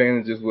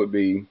disadvantages would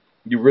be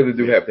you really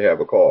do have to have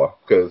a car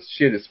because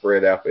shit is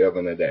spread out forever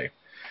and a day.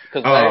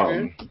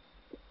 Because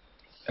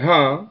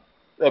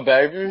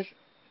baby,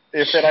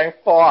 if it ain't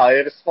far,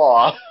 it is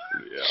far.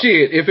 Yeah.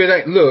 Shit, if it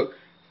ain't, look,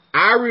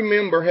 I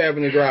remember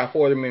having to drive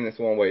 40 minutes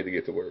one way to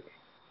get to work.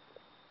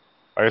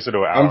 I used to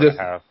do an hour and a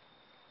half.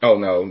 Oh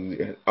no,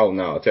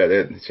 chat,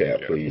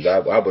 please.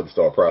 I would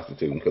start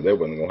prostituting because that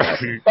wasn't gonna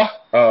happen.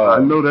 I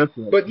know that's.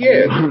 But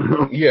yeah,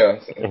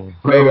 baby,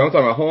 I'm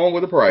talking about home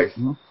with a price.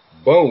 Mm-hmm.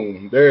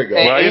 Boom, there you go.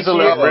 Well, I used to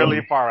live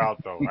really far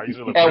out though.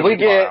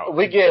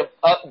 We get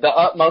the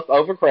utmost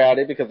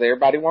overcrowded because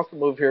everybody wants to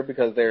move here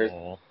because there's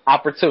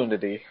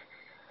opportunity.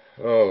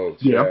 Oh,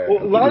 yeah.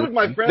 Well, a lot of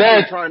my friends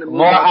are trying to move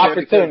more out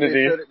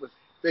opportunity.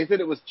 They said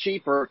it was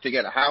cheaper to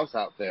get a house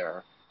out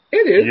there.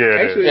 It is. Yeah,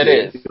 actually, it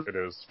is.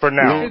 For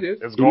now. It is.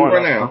 It's going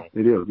for now.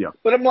 It is, yeah.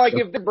 But I'm like,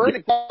 if they're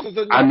burning crosses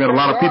in I met a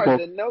lot of people.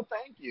 Then no,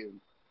 thank you.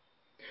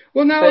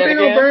 Well, no,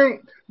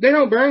 they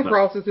don't burn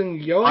crosses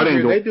in your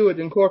area. They do it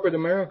in corporate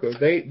America.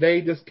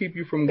 They just keep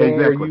you from going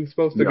where you're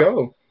supposed to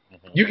go.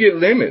 You get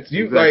limits.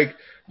 You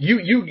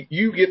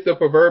you get the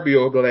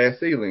proverbial glass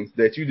ceilings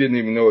that you didn't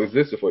even know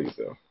existed for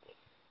yourself.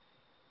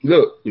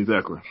 Look.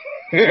 Exactly.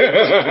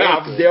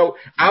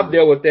 I've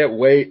dealt with that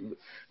way.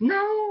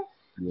 No,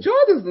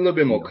 Georgia's a little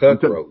bit more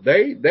cutthroat.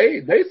 They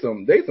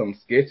some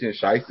sketchy and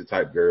shiesty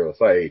type girls.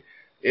 Like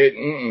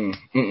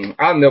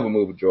I'll never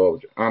move to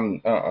Georgia.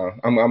 I'm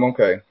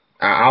okay.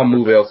 I'll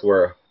move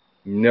elsewhere.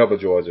 Never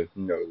Georgia.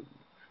 No.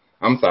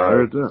 I'm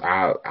sorry. The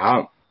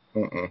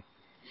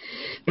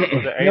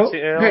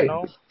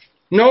ATL,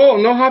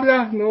 no,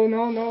 Habla. No.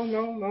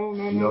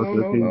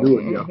 Can't do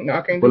it. Yeah. No,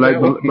 I can't do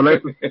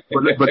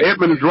that. But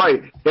Edmund is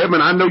right.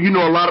 Edmund, I know you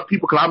know a lot of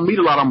people because I meet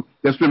a lot of them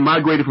that's been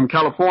migrated from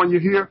California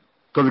here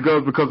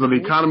because of the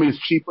economy is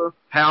cheaper,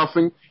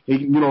 housing. They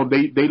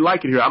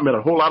like it here. I met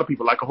a whole lot of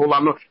people, like a whole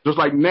lot of just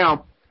like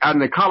now out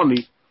in the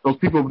colony, those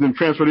people have been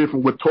transferred in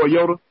from with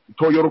Toyota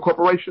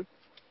Corporation.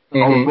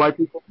 All those black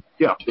people.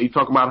 Yeah, they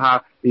talk about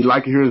how they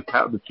like it here,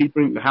 the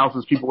cheaper, the house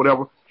is cheaper,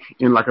 whatever.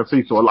 And like I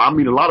say, so I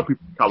meet a lot of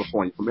people from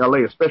California, from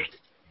LA especially.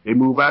 They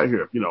move out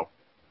here,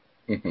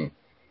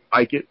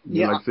 like it.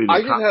 Yeah, like I say,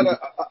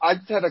 I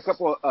just had a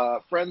couple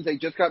of friends. They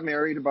just got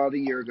married about a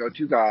year ago,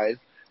 2 guys,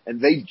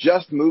 and they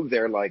just moved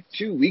there like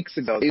 2 weeks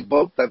ago. They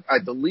both, I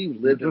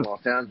believe, lived in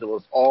Los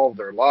Angeles all of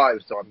their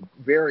lives. So I'm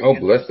very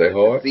interested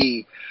to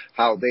see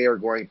how they are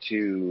going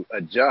to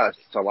adjust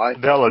to life.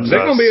 They'll adjust.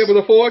 They're going to be able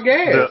to afford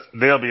gas.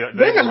 They're going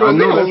to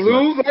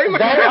lose. They're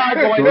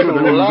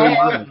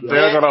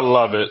going to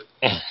love it.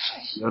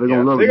 Yeah, they're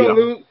going to love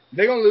it.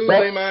 They're going to lose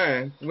their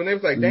mind when they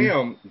was like,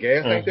 damn,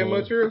 gas ain't that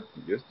much here.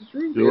 Just the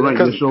truth.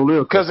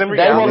 Because in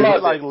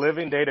reality, like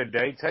living day to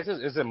day,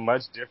 Texas isn't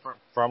much different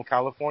from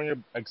California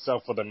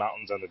except for the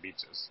mountains and the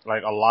beaches.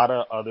 Like a lot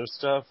of other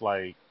stuff,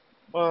 like,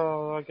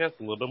 well, I guess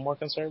a little bit more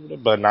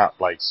conservative, but not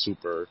like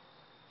super.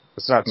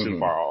 It's not too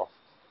far off.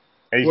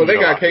 Well, they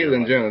got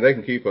Caitlyn Jenner. They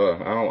can keep her.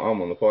 I don't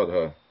want to part of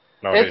her.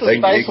 No, it's a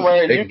space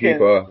where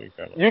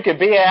you can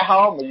be at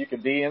home or you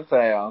can be in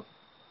town.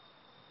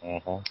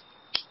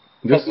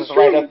 This is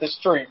right up the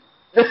street.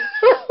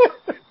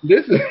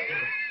 This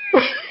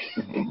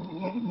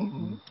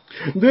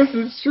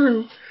is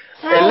true.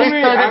 At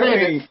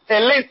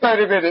least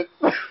 30 minutes.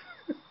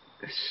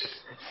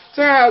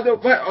 Child,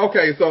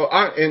 okay, so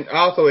and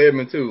also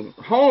Edmund too.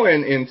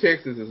 Hoeing in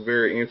Texas is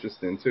very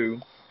interesting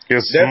too.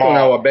 It's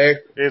small.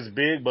 It's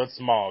big but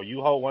small.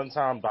 You hoe one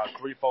time, about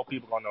 3-4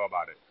 people gonna know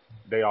about it.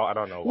 They all, I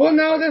don't know. Well,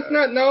 no, that's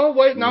not. No,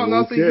 wait, no.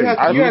 See, you have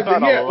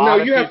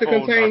to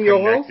contain your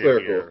whole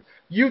circle.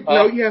 You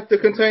have to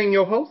contain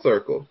your whole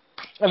circle.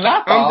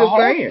 Not the whole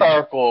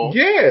circle.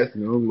 Yes.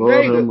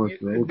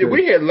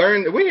 We had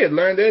learned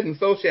that in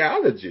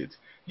sociology.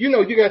 You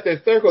got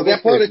that circle. Is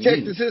that part of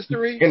Texas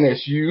history? And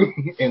that's you.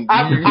 And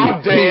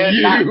I'm dead.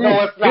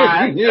 No, it's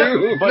not.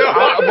 But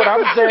what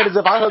I'm saying is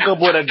if I hook up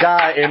with a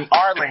guy in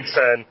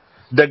Arlington,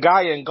 the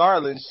guy in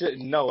Garland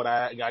shouldn't know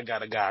that I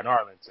got a guy in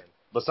Arlington.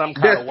 But some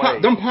kind of way.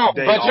 But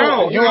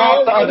you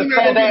have to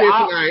understand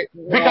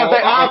because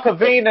they all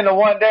convene in the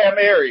one damn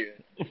area.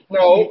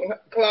 No,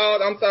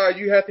 Claude, I'm sorry,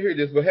 you have to hear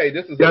this, but hey,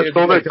 this is I'm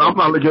probably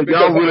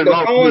y'all really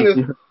lost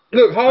me.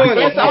 Look,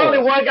 it's only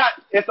one guy.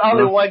 It's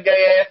only one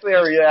gay ass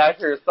area out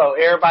here, so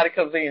everybody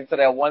convenes to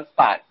that one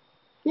spot.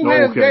 Who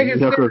has gay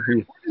hysteria?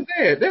 What is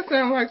that? That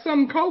sounds like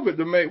some COVID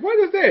to me. What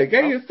is that?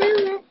 Gay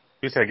hysteria?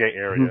 You said gay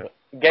area.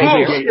 Gay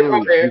area.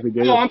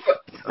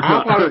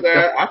 I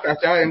apologize. I thought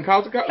y'all in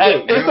culture.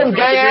 There's some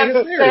gay ass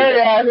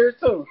hysteria out here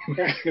too.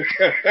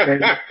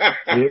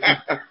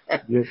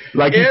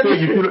 Like you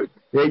said,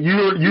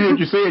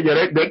 you said,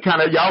 that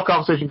kind of y'all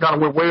conversation kind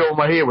of went way over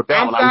my head with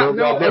that one.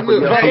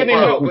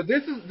 But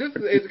this is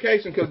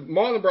education because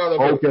Marlon brought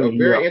up a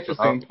very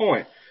interesting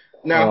point.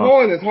 Now,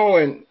 hoeing is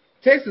hoeing.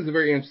 Texas is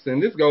very interesting.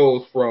 This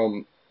goes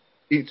from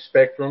each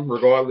spectrum,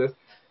 regardless.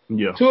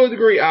 Yeah. To a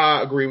degree,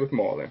 I agree with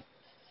Marlon.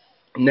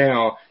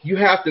 Now, you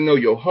have to know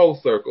your whole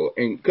circle,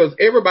 and because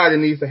everybody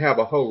needs to have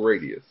a whole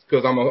radius.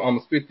 Because I'm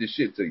gonna spit this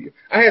shit to you.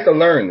 I had to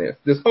learn this.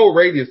 This whole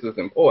radius is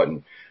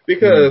important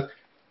because.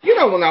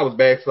 When I was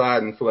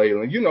backsliding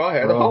flailing, I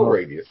had a whole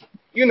radius.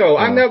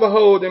 I never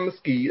hold in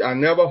Mesquite. I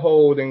never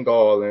hold in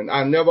Garland.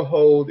 I never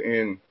hold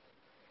in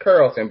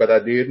Carrollton, but I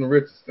did in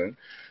Richardson.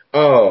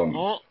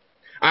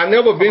 I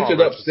never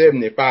ventured up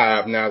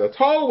 75. Now, the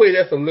tollway,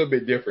 that's a little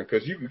bit different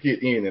because you can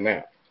get in and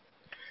out.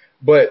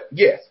 But,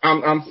 yes,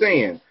 I'm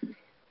saying.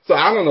 So,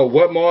 I don't know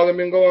what Marlon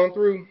been going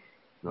through,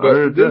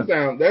 but that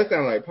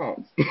sound like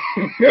pumps.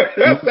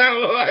 That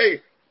sounds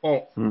like...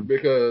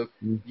 because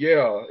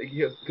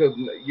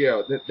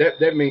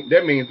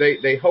that means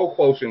they whole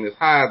quotient is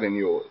higher than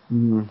yours.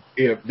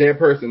 If that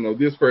person or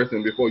this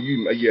person before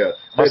you, they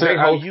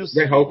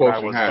whole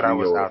quotient higher than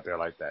yours. I was out there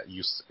like that.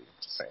 You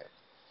saying?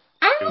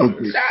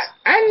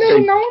 I never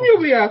known you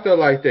be out there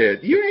like that.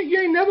 You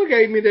ain't never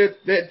gave me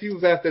that you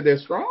was out there that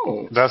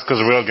strong. That's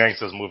because real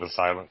gangsters move in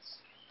silence.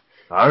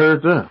 I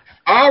heard that.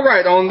 All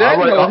right, on that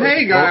note,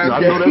 hey guys.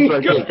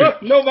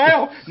 No,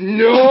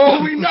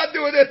 we're not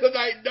doing that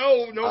tonight.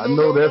 No. I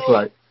know that's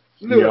right.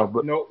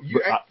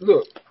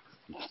 Look.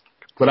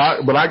 But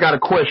I got a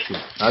question.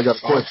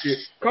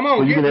 Come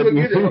on, get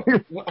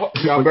it.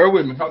 Y'all bear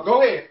with me.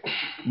 Go ahead.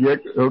 Yeah,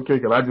 okay,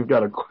 because I just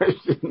got a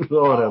question.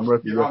 Lord have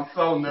mercy. I'm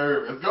so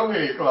nervous. Go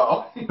ahead,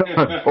 Claude.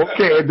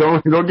 Okay,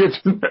 don't get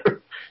you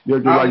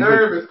nervous. I'm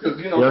nervous because,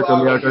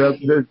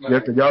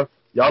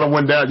 y'all done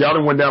went down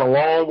a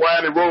long,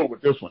 winding road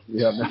with this one.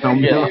 Let's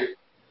bring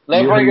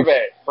it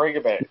back. Bring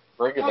it back.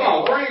 Bring it back.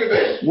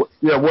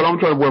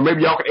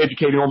 Maybe y'all can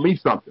educate on me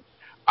something.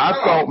 I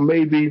thought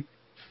maybe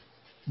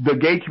the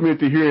gay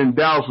community here in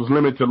Dallas was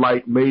limited to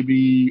like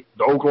maybe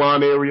the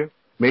Oakland area,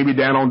 maybe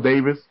down on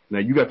Davis. Now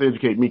you got to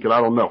educate me because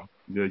I don't know.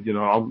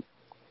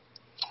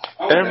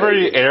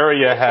 Every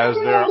area has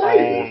their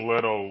own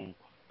little.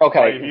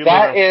 Okay, like,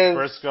 that is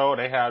Frisco.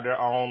 They have their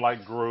own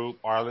like group.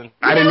 Arlington.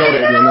 I didn't know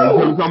that.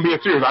 I'm being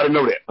serious. I didn't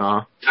know that.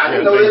 I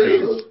didn't know that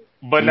either.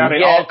 But now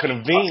they all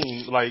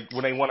convene like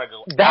when they want to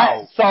go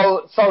out.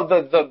 So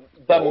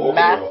the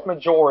mass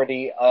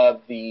majority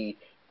of the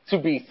to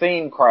be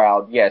seen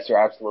crowd. Yes, you're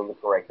absolutely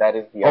correct. That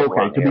is the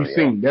Oakland to be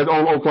seen. That's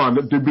all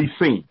Oakland to be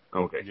seen.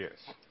 Okay. Yes.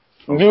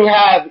 Okay.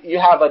 You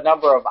have a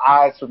number of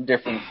eyes from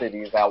different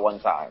cities at one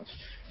time.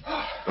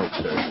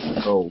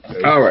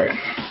 Okay. All right.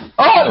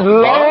 Oh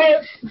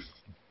Lord!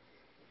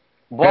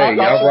 Hey,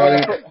 y'all brought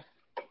in.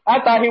 I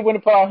thought he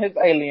wouldn't put on his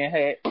alien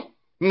hat.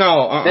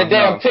 No, the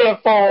damn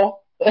tinfoil.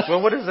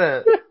 Well, what is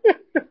that?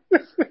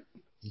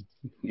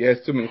 Yes,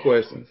 too many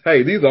questions.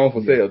 Hey, these are on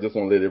for sale. Just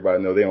want to let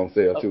everybody know they're on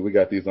sale too. We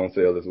got these on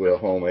sale as well.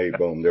 Homemade,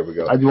 boom. There we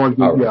go. I just want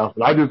to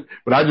I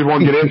just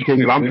want to get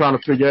educated. I'm trying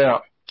to figure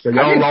out.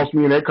 Y'all lost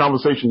me in that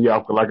conversation,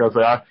 Cause like I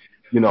said, I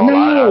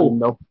didn't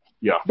know.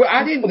 Yeah. But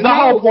I didn't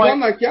know. I'm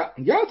like,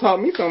 y'all taught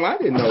me something I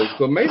didn't know.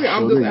 So maybe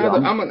I'm just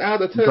I'm an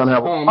out of touch.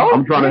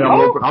 I'm trying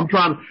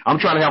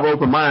to have an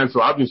open mind.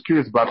 So I'm just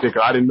curious about that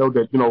because I didn't know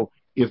that.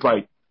 It's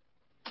like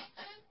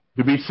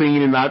to be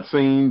seen and not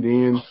seen.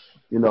 Then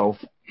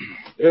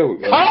There we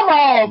go. Come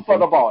on for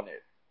the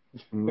bonnet.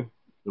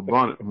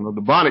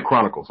 The Bonnet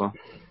Chronicles, huh?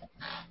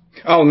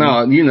 Oh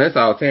no, that's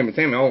all Tammy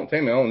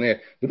on there.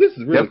 But this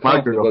is really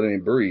comfortable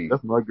and breathe.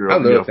 That's my girl. I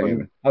love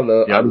Tammy. I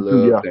love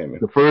Tammy.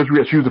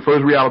 She was the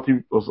first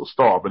reality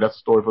star, but that's a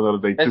story for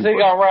another day too. And she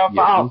gonna run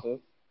for office.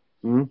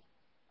 Mm-hmm.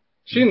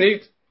 She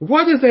needs.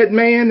 What is that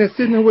man that's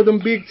sitting there with them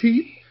big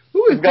teeth?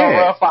 Who is gonna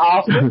run for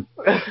office?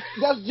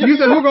 You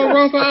said who's gonna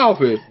run for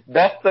office?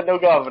 That's the new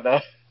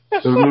governor.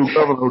 The new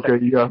governor, okay,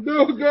 yeah.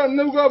 New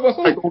governor.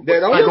 That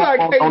don't look like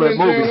Caitlyn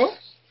Jenner.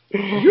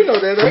 You know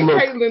that ain't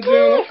Caitlyn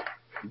Jenner.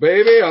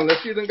 Baby,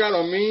 unless you done got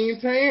a mean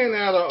tan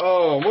out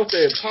of, what's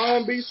that,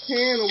 Palm Beach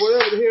tan or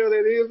whatever the hell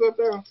that is up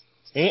there.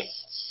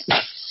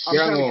 I'm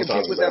trying to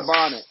compete with that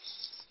bonnet.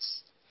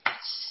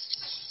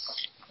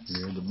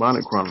 Yeah, the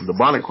Bonnet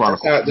Chronicles.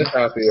 That's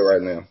how I feel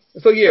right now.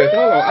 So, yes,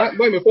 hold on.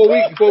 Wait a minute,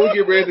 before we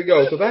get ready to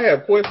go, because I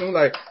have questions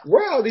like,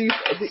 where are these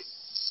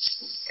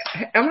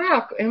am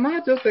I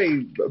just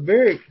a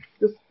very,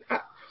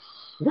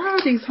 where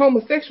are these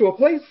homosexual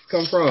places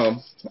come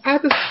from?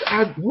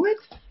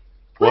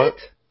 What?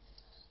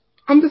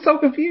 I'm just so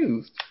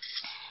confused.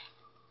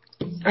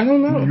 I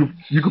don't know.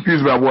 You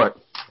confused about what?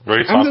 What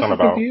are you talking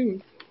about?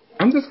 Confused.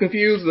 I'm just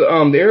confused.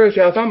 The areas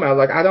y'all talking about,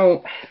 like I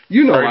don't.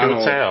 I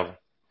don't. Tell.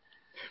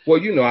 Well,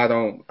 I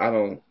don't.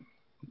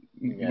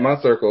 Yeah.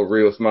 My circle is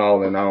real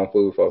small, and I don't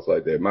fool folks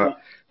like that. My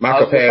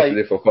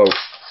capacity for folks.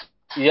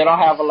 You don't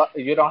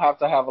have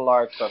to have a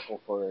large circle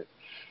for it.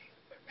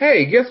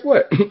 Hey, guess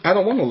what? I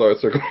don't want a large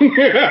circle.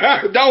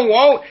 Don't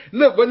want.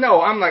 Look, but no,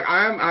 I'm like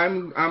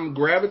I'm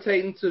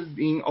gravitating to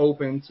being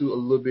open to a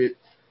little bit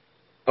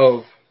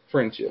of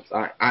friendships.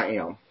 I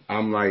am.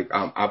 I'm like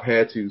I've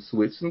had to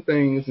switch some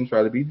things and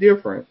try to be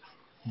different,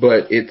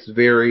 but it's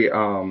very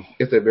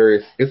it's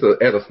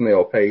at a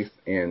snail pace,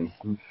 and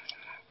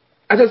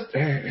I don't.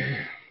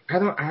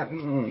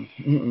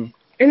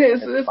 And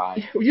it's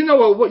you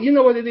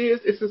know what it is.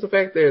 It's just the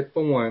fact that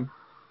for one,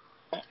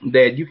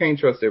 that you can't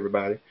trust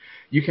everybody.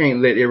 You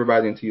can't let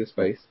everybody into your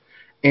space.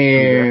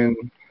 And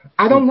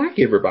I don't like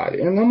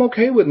everybody. And I'm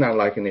okay with not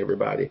liking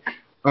everybody.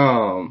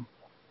 I'm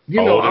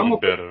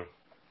bitter.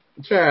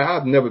 Child,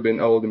 I've never been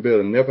old and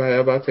bitter. Never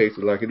have I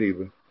tasted like it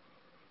either.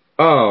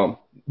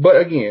 But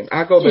again,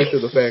 I go back to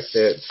the fact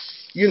that,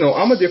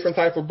 I'm a different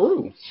type of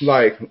brew.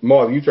 Like,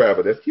 Marvin, you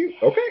travel. That's cute.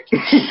 Okay.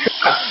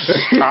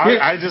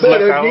 I just let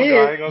that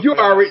one go.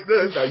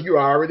 You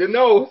already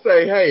know.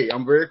 Say, hey,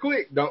 I'm very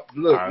quick. Don't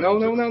look. No.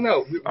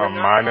 I'm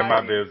minding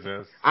my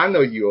business. I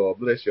know you are.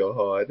 Bless your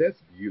heart. That's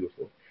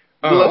beautiful.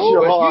 Bless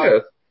your heart.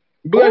 Yes.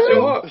 Bless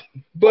your heart.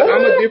 But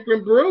I'm a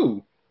different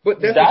brew.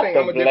 But that's the thing.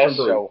 I'm a different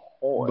brew.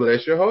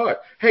 Bless your heart.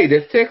 Hey,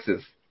 that's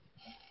Texas.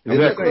 Is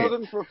that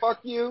Southern for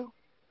fuck you?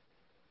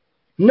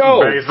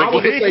 No, basically. I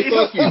would just say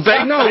fuck you.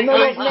 No.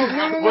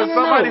 When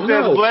somebody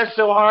says bless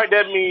your heart,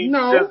 that means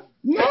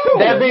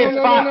that means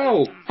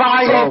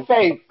find your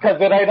face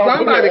because it ain't over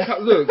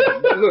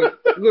here.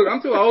 Look,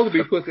 I'm too old to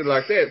be pussy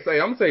like that.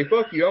 I'm gonna say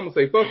fuck you. I'm gonna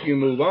say fuck you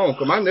and move on.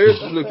 Cause my nerves,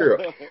 look here,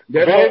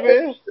 that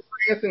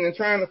dancing and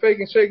trying to fake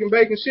and shake and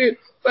bake and shit.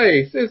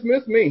 Say, sis,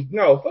 miss me.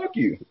 No, fuck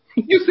you.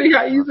 You see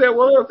how easy that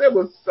was? That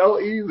was so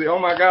easy. Oh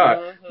my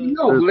God.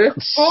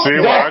 Bless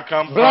where I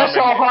come from. Bless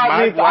your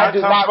heart means I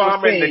do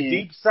not receive. In the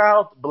deep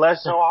South,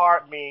 bless your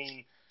heart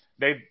means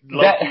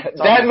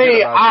That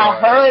means I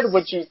heard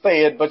what you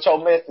said, but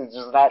your message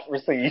is not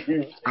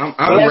received. I'm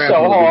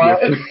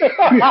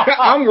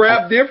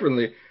wrapped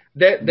differently.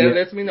 That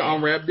lets me know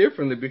I'm wrapped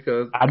differently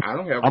because I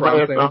don't have a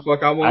problem saying what the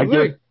fuck I want to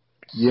say.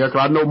 Yeah,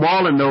 because I know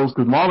Marlon knows,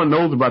 because Marlon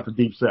knows about the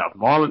Deep South.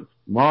 Marlon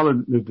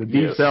is the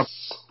Deep South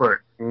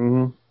expert.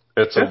 Mm-hmm.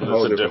 It's a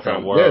whole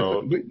different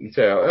world. That's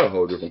a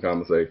whole different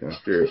conversation.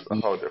 Seriously.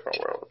 A whole different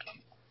world.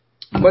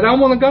 But I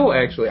want to go,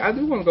 actually. I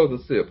do want to go to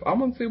SIP. I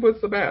want to see what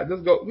it's about.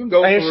 Just go.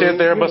 Ain't shit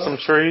there but some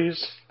trees.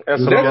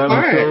 That's fine.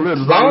 As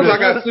long as I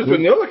got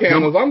citronella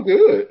candles, I'm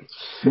good.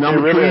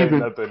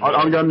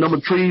 I got number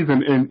trees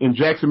in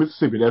Jackson,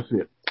 Mississippi. That's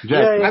it.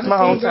 Jackson. Yeah, that's my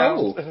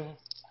hometown.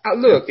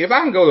 Look, if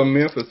I can go to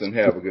Memphis and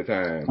have a good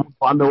time,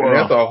 I know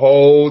that's a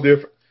whole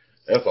different.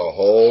 That's a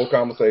whole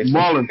conversation.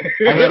 Marlon,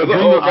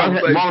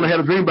 Marlon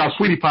had a dream about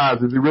Sweetie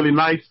Pies. Is it really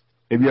nice?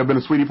 Have you ever been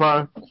to Sweetie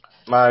Pie?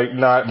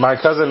 My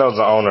cousin knows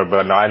the owner,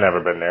 but no, I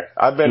never been there.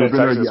 I've been in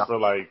Texas for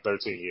like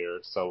 13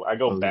 years, so I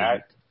go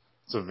back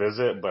to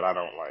visit, but I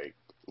don't like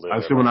live there.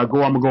 I said when I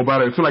go, I'm gonna go by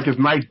there. It feels like it's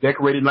nice,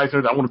 decorated nice. I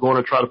want to go in there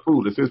and try the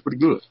food. It says pretty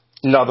good.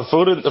 No, the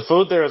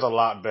food there is a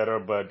lot better,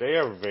 but they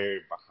are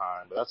very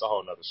behind. But that's a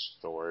whole nother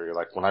story.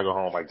 Like when I go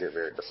home, I get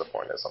very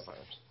disappointed sometimes.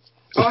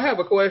 Oh, I have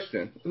a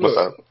question. Look, what's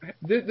up?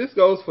 This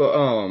goes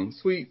for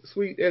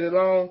Sweet Eddie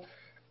Long.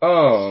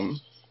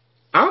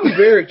 I'm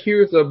very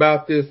curious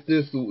about this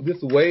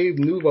Wave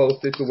Nouveau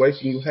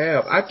situation you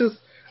have. I just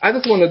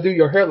want to do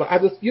your hair.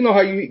 You know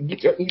how you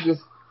get you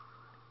just.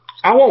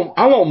 I want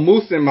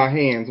mousse in my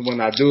hands when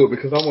I do it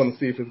because I want to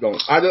see if it's going.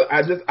 I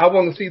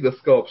want to see the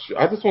sculpture.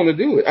 I just want to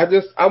do it.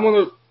 I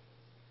want to.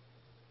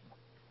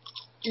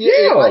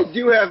 Yeah, I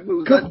do have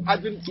moves.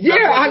 I've been.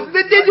 Yeah,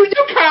 did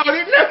you count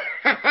it?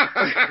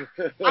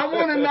 I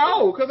want to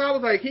know because I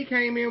was like, he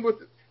came in with.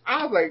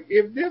 I was like,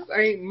 if this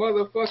ain't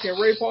motherfucking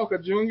Ray Parker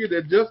Jr.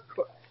 that just.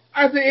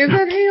 I said, is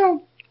that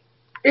him?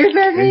 Is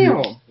that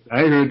him?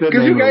 I ain't heard that.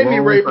 Because you gave me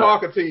Ray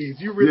Parker tease.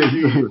 You really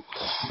did.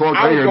 I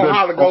was going to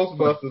holler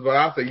Ghostbusters, but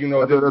I said, this is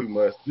too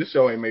much. This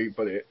show ain't made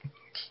for that.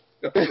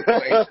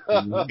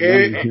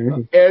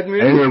 Edmund. I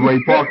ain't heard Ray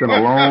Parker in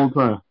a long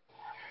time.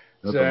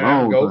 That's a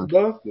long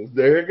Ghostbusters. Time.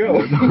 There you go.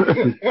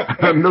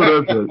 I know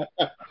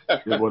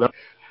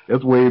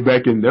that's way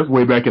back in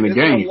the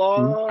game. It's a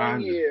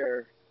long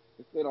year.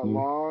 It's been a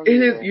long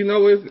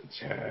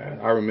year.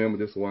 I remember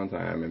this one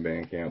time in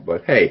band camp.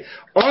 But hey,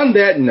 on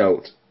that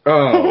note,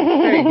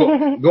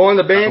 going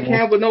to band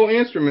camp with no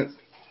instruments,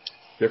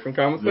 different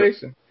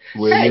conversation.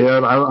 Well, hey,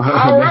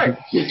 all right.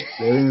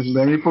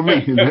 That ain't for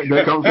me.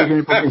 That conversation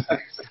ain't for me.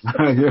 That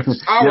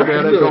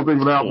conversation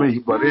without me.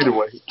 But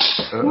anyway.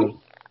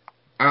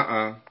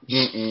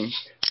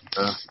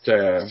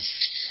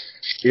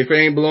 If it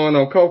ain't blowing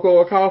on cocoa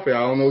or coffee, I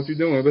don't know what you're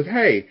doing. But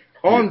hey,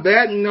 on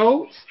that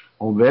note.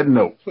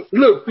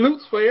 Look,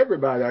 flutes for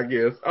everybody, I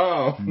guess. Is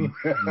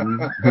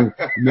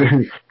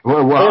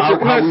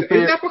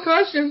that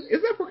percussion?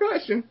 Is that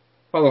percussion?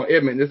 Hold on,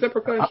 Edmund. Is that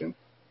percussion?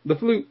 The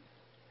flute.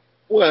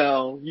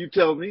 Well, you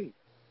tell me.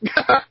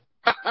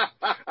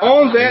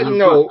 On that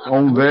note,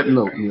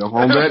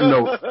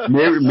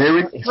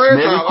 Mary.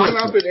 First off, I'm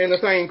not going to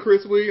entertain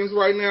Chris Williams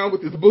right now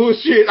with this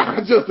bullshit. I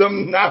just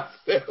am not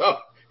set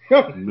up.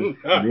 I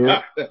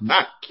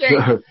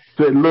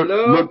can't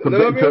love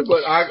him,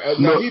 but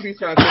he be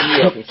trying to set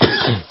me up and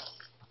shit.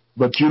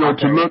 But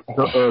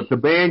the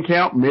band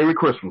camp, Merry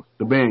Christmas.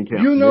 The band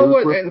camp. You know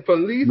what? And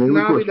Feliz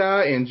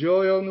Navidad and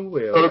Joyeux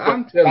Noel.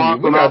 I'm telling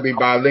you, we gotta be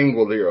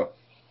bilingual here.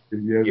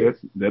 Yeah,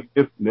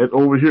 that's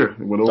over here.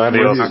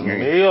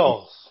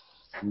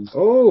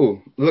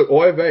 Oh, look,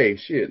 oy vey,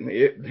 shit.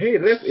 Hey,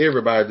 let's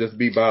everybody just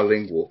be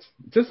bilingual.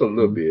 Just a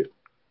little bit.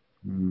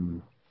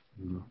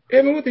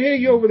 Evan, what the hell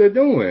you over there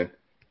doing?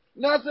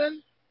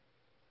 Nothing.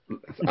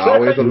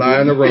 Always a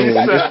lie in the room.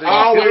 There's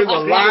always a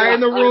lie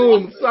in the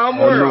room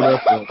somewhere.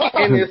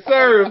 And it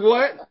serves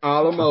what?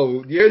 A la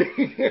mode.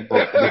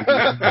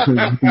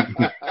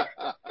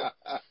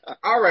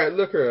 All right,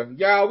 look here.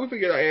 Y'all, we can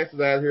get our asses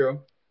out of here.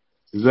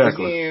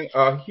 Exactly. Again,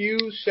 a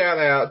huge shout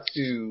out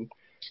to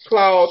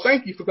Claude.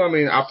 Thank you for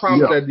coming. I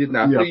promise I did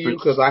not see you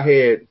because I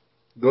had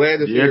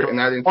Gladys here and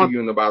I didn't see you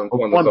in the bottom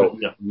corner. So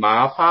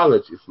my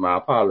apologies.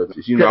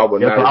 You know, I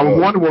was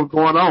wondering what's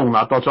going on.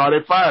 I thought y'all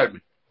had fired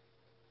me.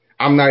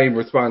 I'm not even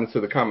responding to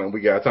the comment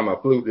we got. Talking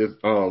about flute is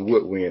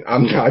woodwind.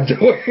 I'm not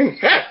doing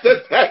that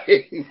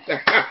today.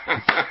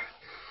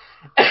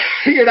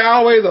 You're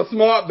always a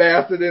smart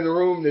bastard in the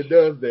room that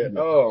does that.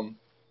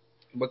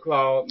 But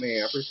Claude,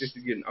 man, I appreciate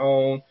you getting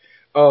on.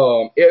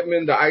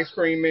 Edmund, the ice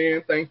cream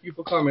man, thank you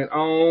for coming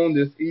on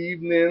this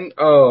evening.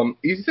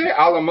 You say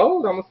a la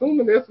mode, I'm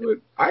assuming that's with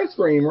ice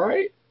cream,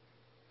 right?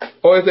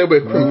 Or is it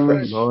with cream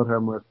fresh? Lord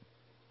have mercy.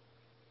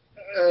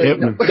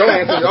 Don't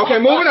answer. Okay,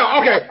 moving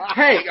on. Okay,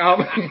 hey,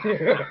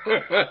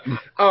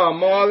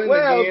 Marlon,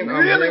 again, I'm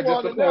really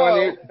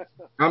disappointed.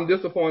 I'm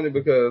disappointed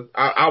because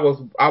I was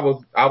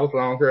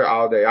long here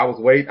all day. I was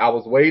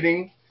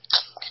waiting.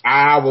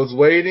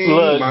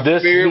 Look, my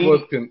spirit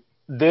was.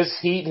 This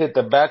heat hit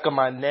the back of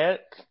my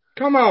neck.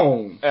 Come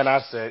on. And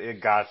I said,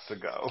 it got to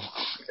go.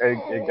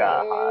 It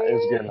got hot.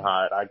 It's getting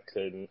hot. I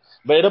couldn't.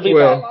 But it'll be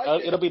back.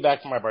 It'll be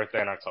back for my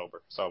birthday in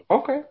October. So.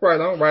 Okay, right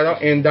on.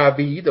 And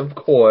David, of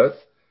course.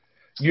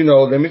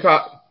 Let me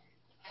call.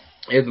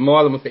 It's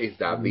Marlon would say it's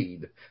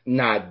David,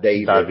 not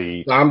David.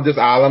 David. So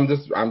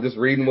I'm just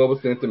reading what was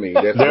sent to me.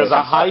 There's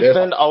a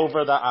hyphen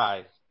over the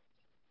I.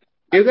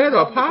 Is that an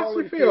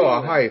apostrophe or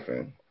a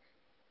hyphen?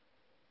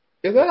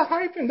 Is that a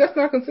hyphen? That's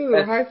not considered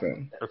a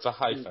hyphen. It's a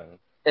hyphen.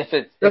 If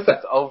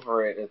it's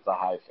over it, it's a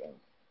hyphen.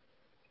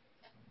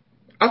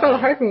 I thought a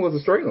hyphen was a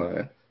straight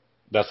line.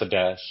 That's a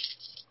dash.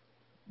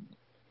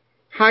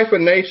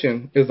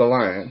 Hyphenation is a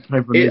line.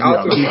 It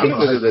also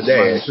considered a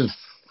dash.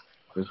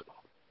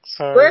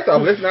 First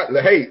off, let's not.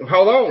 Hey,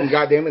 hold on,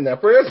 goddamn it! Now,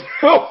 first,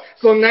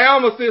 so now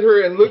I'm gonna sit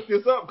here and look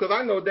this up because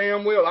I know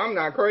damn well I'm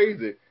not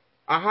crazy.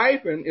 A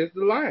hyphen is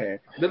the line,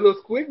 the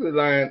little squiggly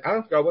line. I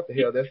don't forget what the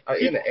hell that's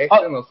in the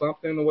accent or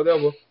something or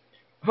whatever.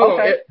 Hold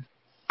on,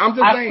 I'm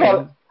just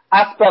saying.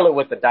 I spell it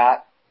with a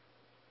dot.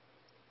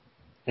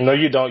 No,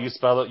 you don't. You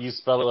spell it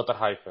with a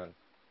hyphen.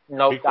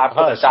 No, I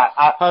put a dot.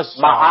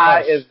 My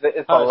I is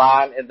a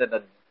line and then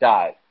a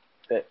dot.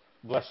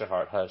 Bless your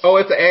heart, hush. Oh,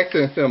 it's an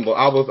accent symbol.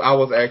 I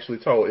was actually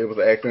told it was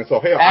an accent. So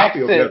hell, I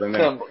feel better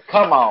now.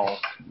 Come on.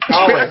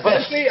 All right,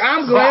 but see,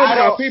 I'm glad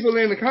there are people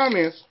in the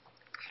comments.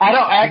 I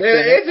don't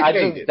accent. I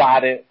just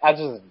dot it. I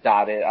don't.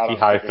 He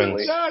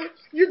hyphens.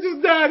 You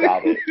just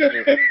dotted.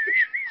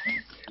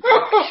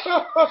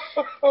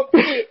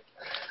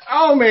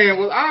 Oh man,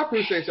 well I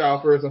appreciate y'all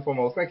first and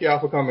foremost. Thank y'all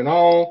for coming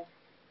on.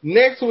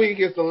 Next week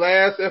is the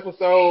last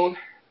episode.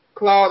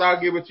 Claude, I'll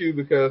give it to you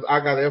because I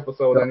got an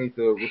episode I need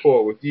to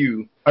record with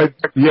you.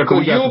 Yeah, so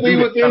you'll be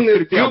within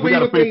this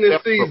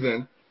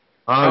season.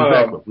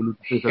 Exactly.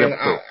 And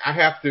I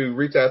have to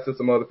reach out to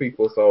some other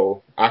people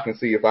so I can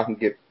see if I can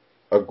get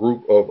a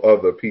group of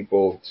other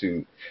people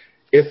to.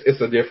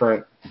 It's a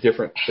different.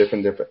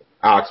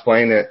 I'll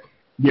explain it.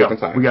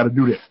 Different time. We got to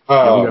do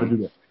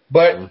that.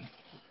 But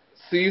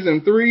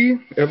season 3,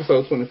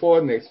 episode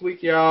 24 next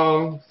week,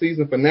 y'all.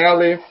 Season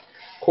finale.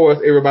 Of course,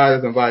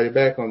 everybody's invited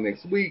back on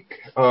next week.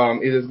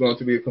 It is going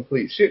to be a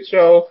complete shit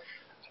show.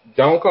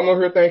 Don't come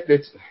over here think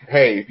that,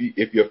 hey,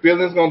 if your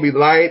feelings going to be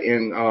light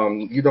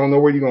and you don't know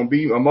where you're going to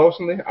be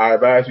emotionally, I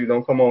advise you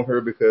don't come on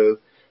here because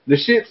the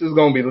shits is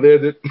going to be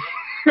littered.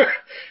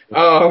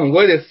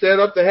 What is set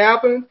up to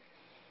happen?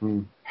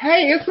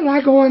 Hey, it's a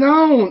lot going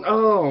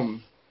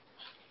on.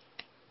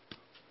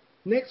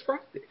 Next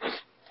Friday.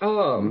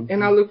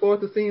 And I look forward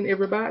to seeing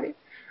everybody.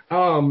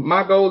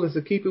 My goal is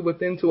to keep it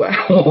within 2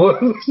 hours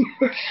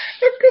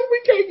because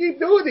we can't keep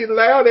doing these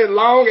loud and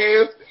long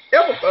ass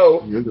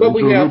episodes, but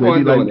we have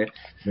fun doing it.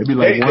 Maybe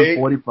like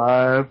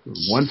 145,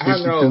 152. I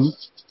know.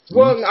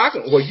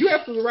 Well, you're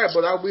absolutely right,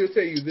 but I will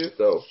tell you this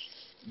though.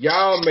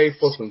 Y'all made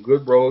for some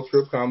good road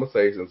trip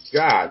conversations.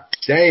 God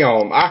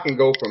damn, I can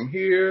go from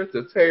here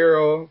to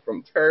Terrell,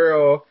 from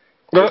Terrell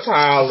to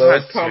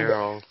Tyler.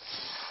 Terrell.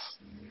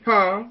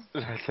 Huh?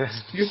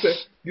 You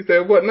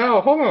said what now?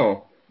 Hold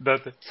on.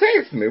 Nothing.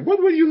 Text me. What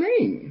do you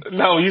mean?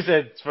 No, you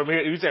said from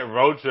here. You said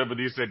road trip, but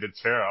you said the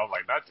Terrell. I'm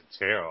like, not the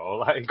Terrell.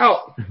 Like,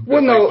 oh,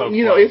 well, no, like so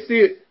you know, it's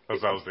the.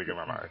 That's what I was thinking in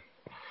my mind.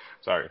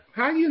 Sorry.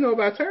 How do you know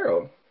about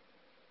Terrell?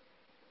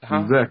 Huh?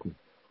 Exactly.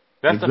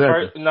 That's the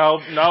first. No.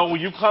 When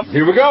you come.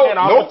 Here we go.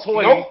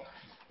 Nope.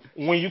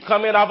 When you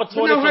come in off of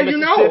 20 from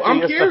Mississippi,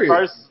 I'm curious. The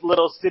first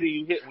little city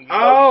you hit. When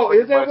you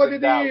is that what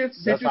it is?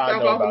 Did you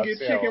stop off and get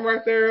chicken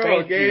right there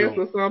or gas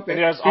or something?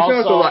 There's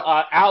also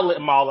an outlet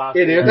mall out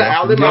there. It is an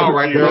outlet mall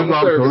right there on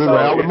the surface. There's an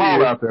outlet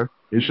mall out there.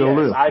 It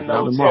sure is. I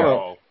know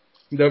Terrell.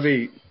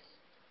 David.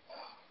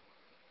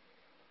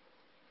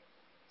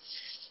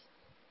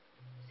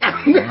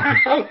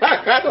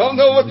 I don't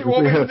know what you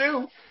want me to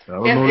do.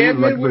 All I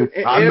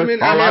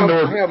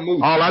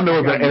know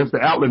is that it's the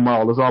outlet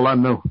mall. That's all I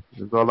know.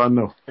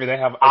 And they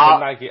have a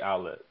Nike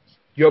outlet.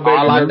 Your baby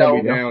is going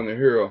to be down the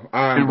hill.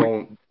 I'm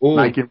going.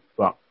 Nike.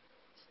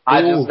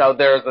 I just know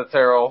there's a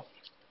Terrell.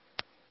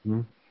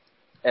 And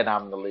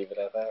I'm going to leave it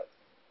at that.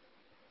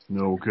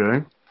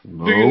 Okay.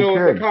 Do you know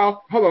it's a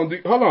call? Hold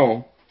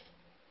on.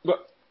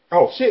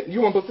 Oh, shit.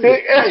 You want to see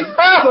it? Hey,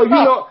 so you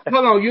know,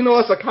 hold on. You know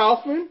it's a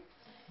Kaufman?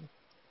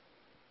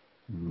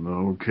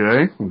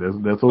 Okay,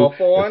 that's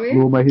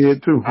blew my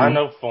head too. Huh? I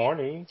know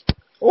Forney.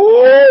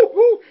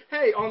 Oh,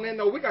 hey! On that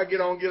note, we gotta get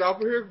off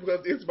of here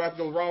because it's about to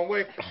go the wrong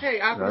way. Hey,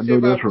 I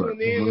appreciate you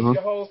tuning in. This is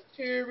your host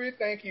Terry.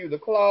 Thank you to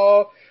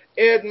Claude,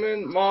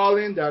 Edmund,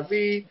 Marlon,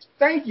 David.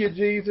 Thank you,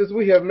 Jesus.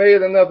 We have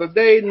made another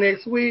day.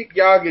 Next week,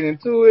 y'all get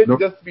into it.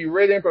 Just be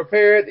ready and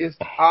prepared. It's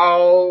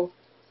all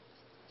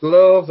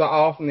gloves are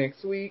off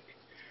next week.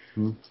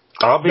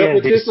 I'll be the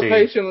in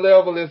participation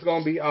level is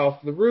gonna be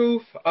off the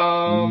roof.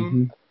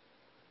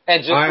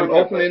 And just I'm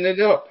opening it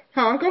up.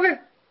 Go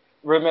ahead.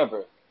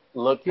 Remember,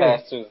 look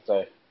past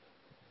Tuesday.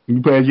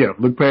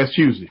 Look past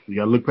Tuesday. You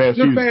gotta look past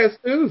Tuesday. Look past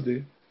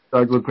Tuesday.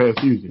 Look past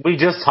Tuesday. We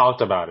just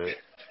talked about it.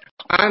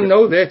 I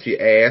know that, you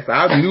ass.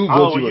 I knew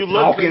what you were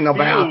talking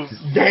about.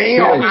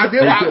 Damn,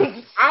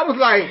 I was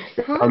like,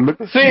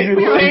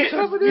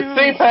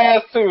 see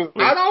past Tuesday.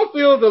 I don't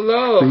feel the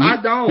love. I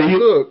don't.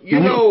 Look,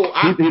 hold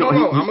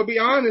on. I'm gonna be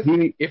honest.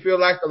 It feels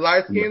like the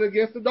light skin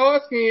against the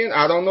dark skin.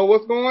 I don't know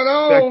what's going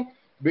on.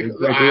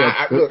 Because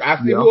I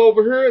see who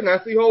over here and I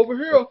see who over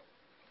here.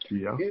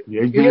 Yeah,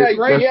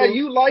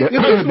 you like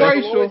this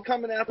racial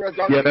coming after us.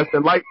 Yeah, that's the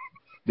like.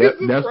 That's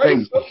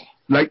thing.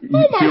 Like you see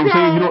what I'm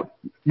saying?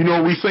 You know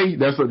what we say?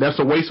 That's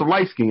a waste of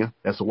light skin.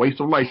 That's a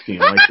waste of light skin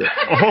right there.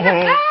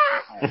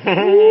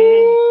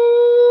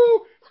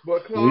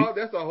 But Claude,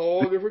 that's a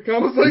whole different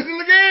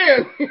conversation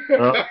again.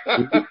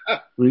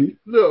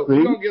 Look,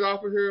 we're gonna get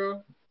off of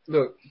here.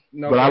 Look,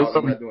 no, Claude,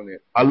 I'm not doing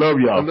that. I love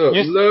y'all. Look,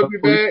 love you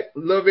back.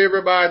 Love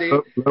everybody.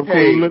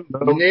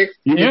 Next.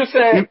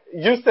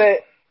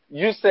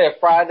 You said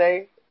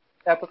Friday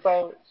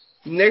episode.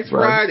 Next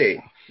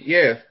Friday,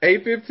 yes,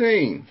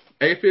 8:15.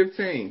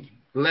 8:15.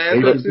 Last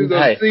episode of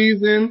the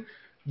season.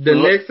 The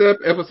next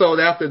episode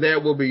after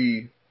that will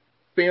be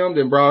filmed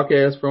and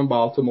broadcast from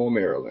Baltimore,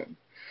 Maryland.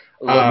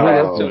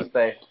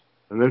 Tuesday.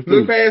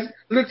 Look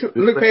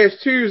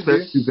past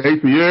Tuesday.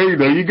 Yeah,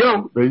 there you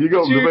go.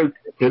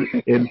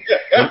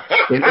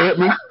 And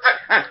Edmund.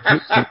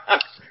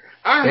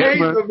 I hate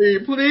to be.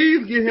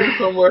 Please get him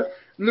somewhere.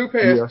 Look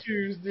past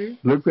Tuesday.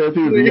 Look past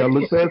Tuesday. Yeah,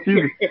 look past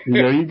Tuesday.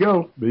 There you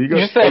go.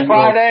 You said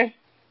Friday?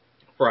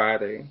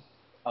 Friday.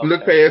 Okay.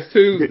 Look past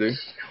Tuesday.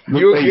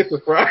 You'll get the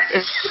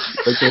Friday.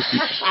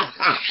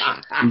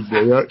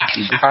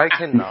 I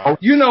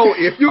cannot. You know,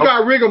 if you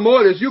got rigor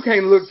mortis, you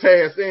can't look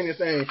past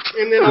anything.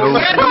 And then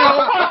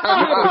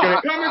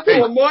coming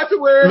to a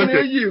mortuary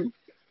near you.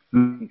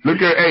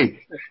 Look at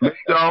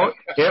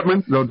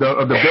Edmund,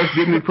 the best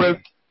Disney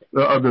princess,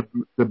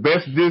 the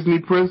best Disney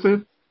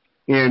princess,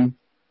 and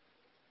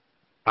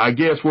I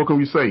guess what can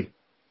we say?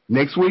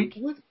 Next week?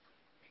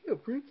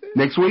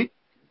 Next week?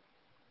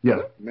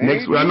 Yeah.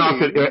 Next week. I know I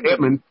said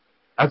Edmund.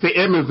 I say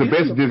Edmund's the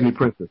best Disney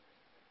princess.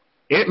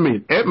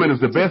 Edmund is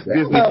the best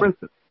Disney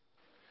princess.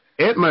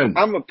 Edmund.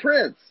 I'm a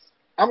prince.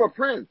 Oh,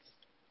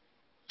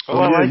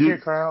 I like your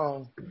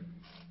crown.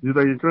 You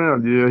like your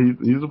crown? Yeah,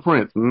 he's a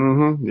prince.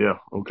 Mm-hmm. Yeah.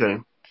 Okay.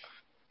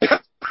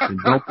 And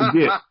don't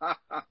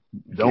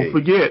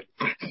forget.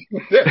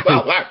 That's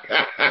all I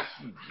got.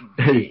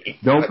 Hey,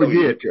 don't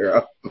forget.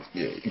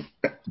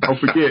 Don't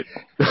forget.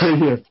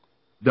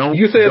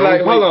 You said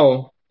hold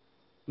on.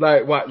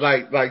 Like what?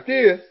 Like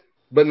this,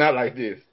 but not like this.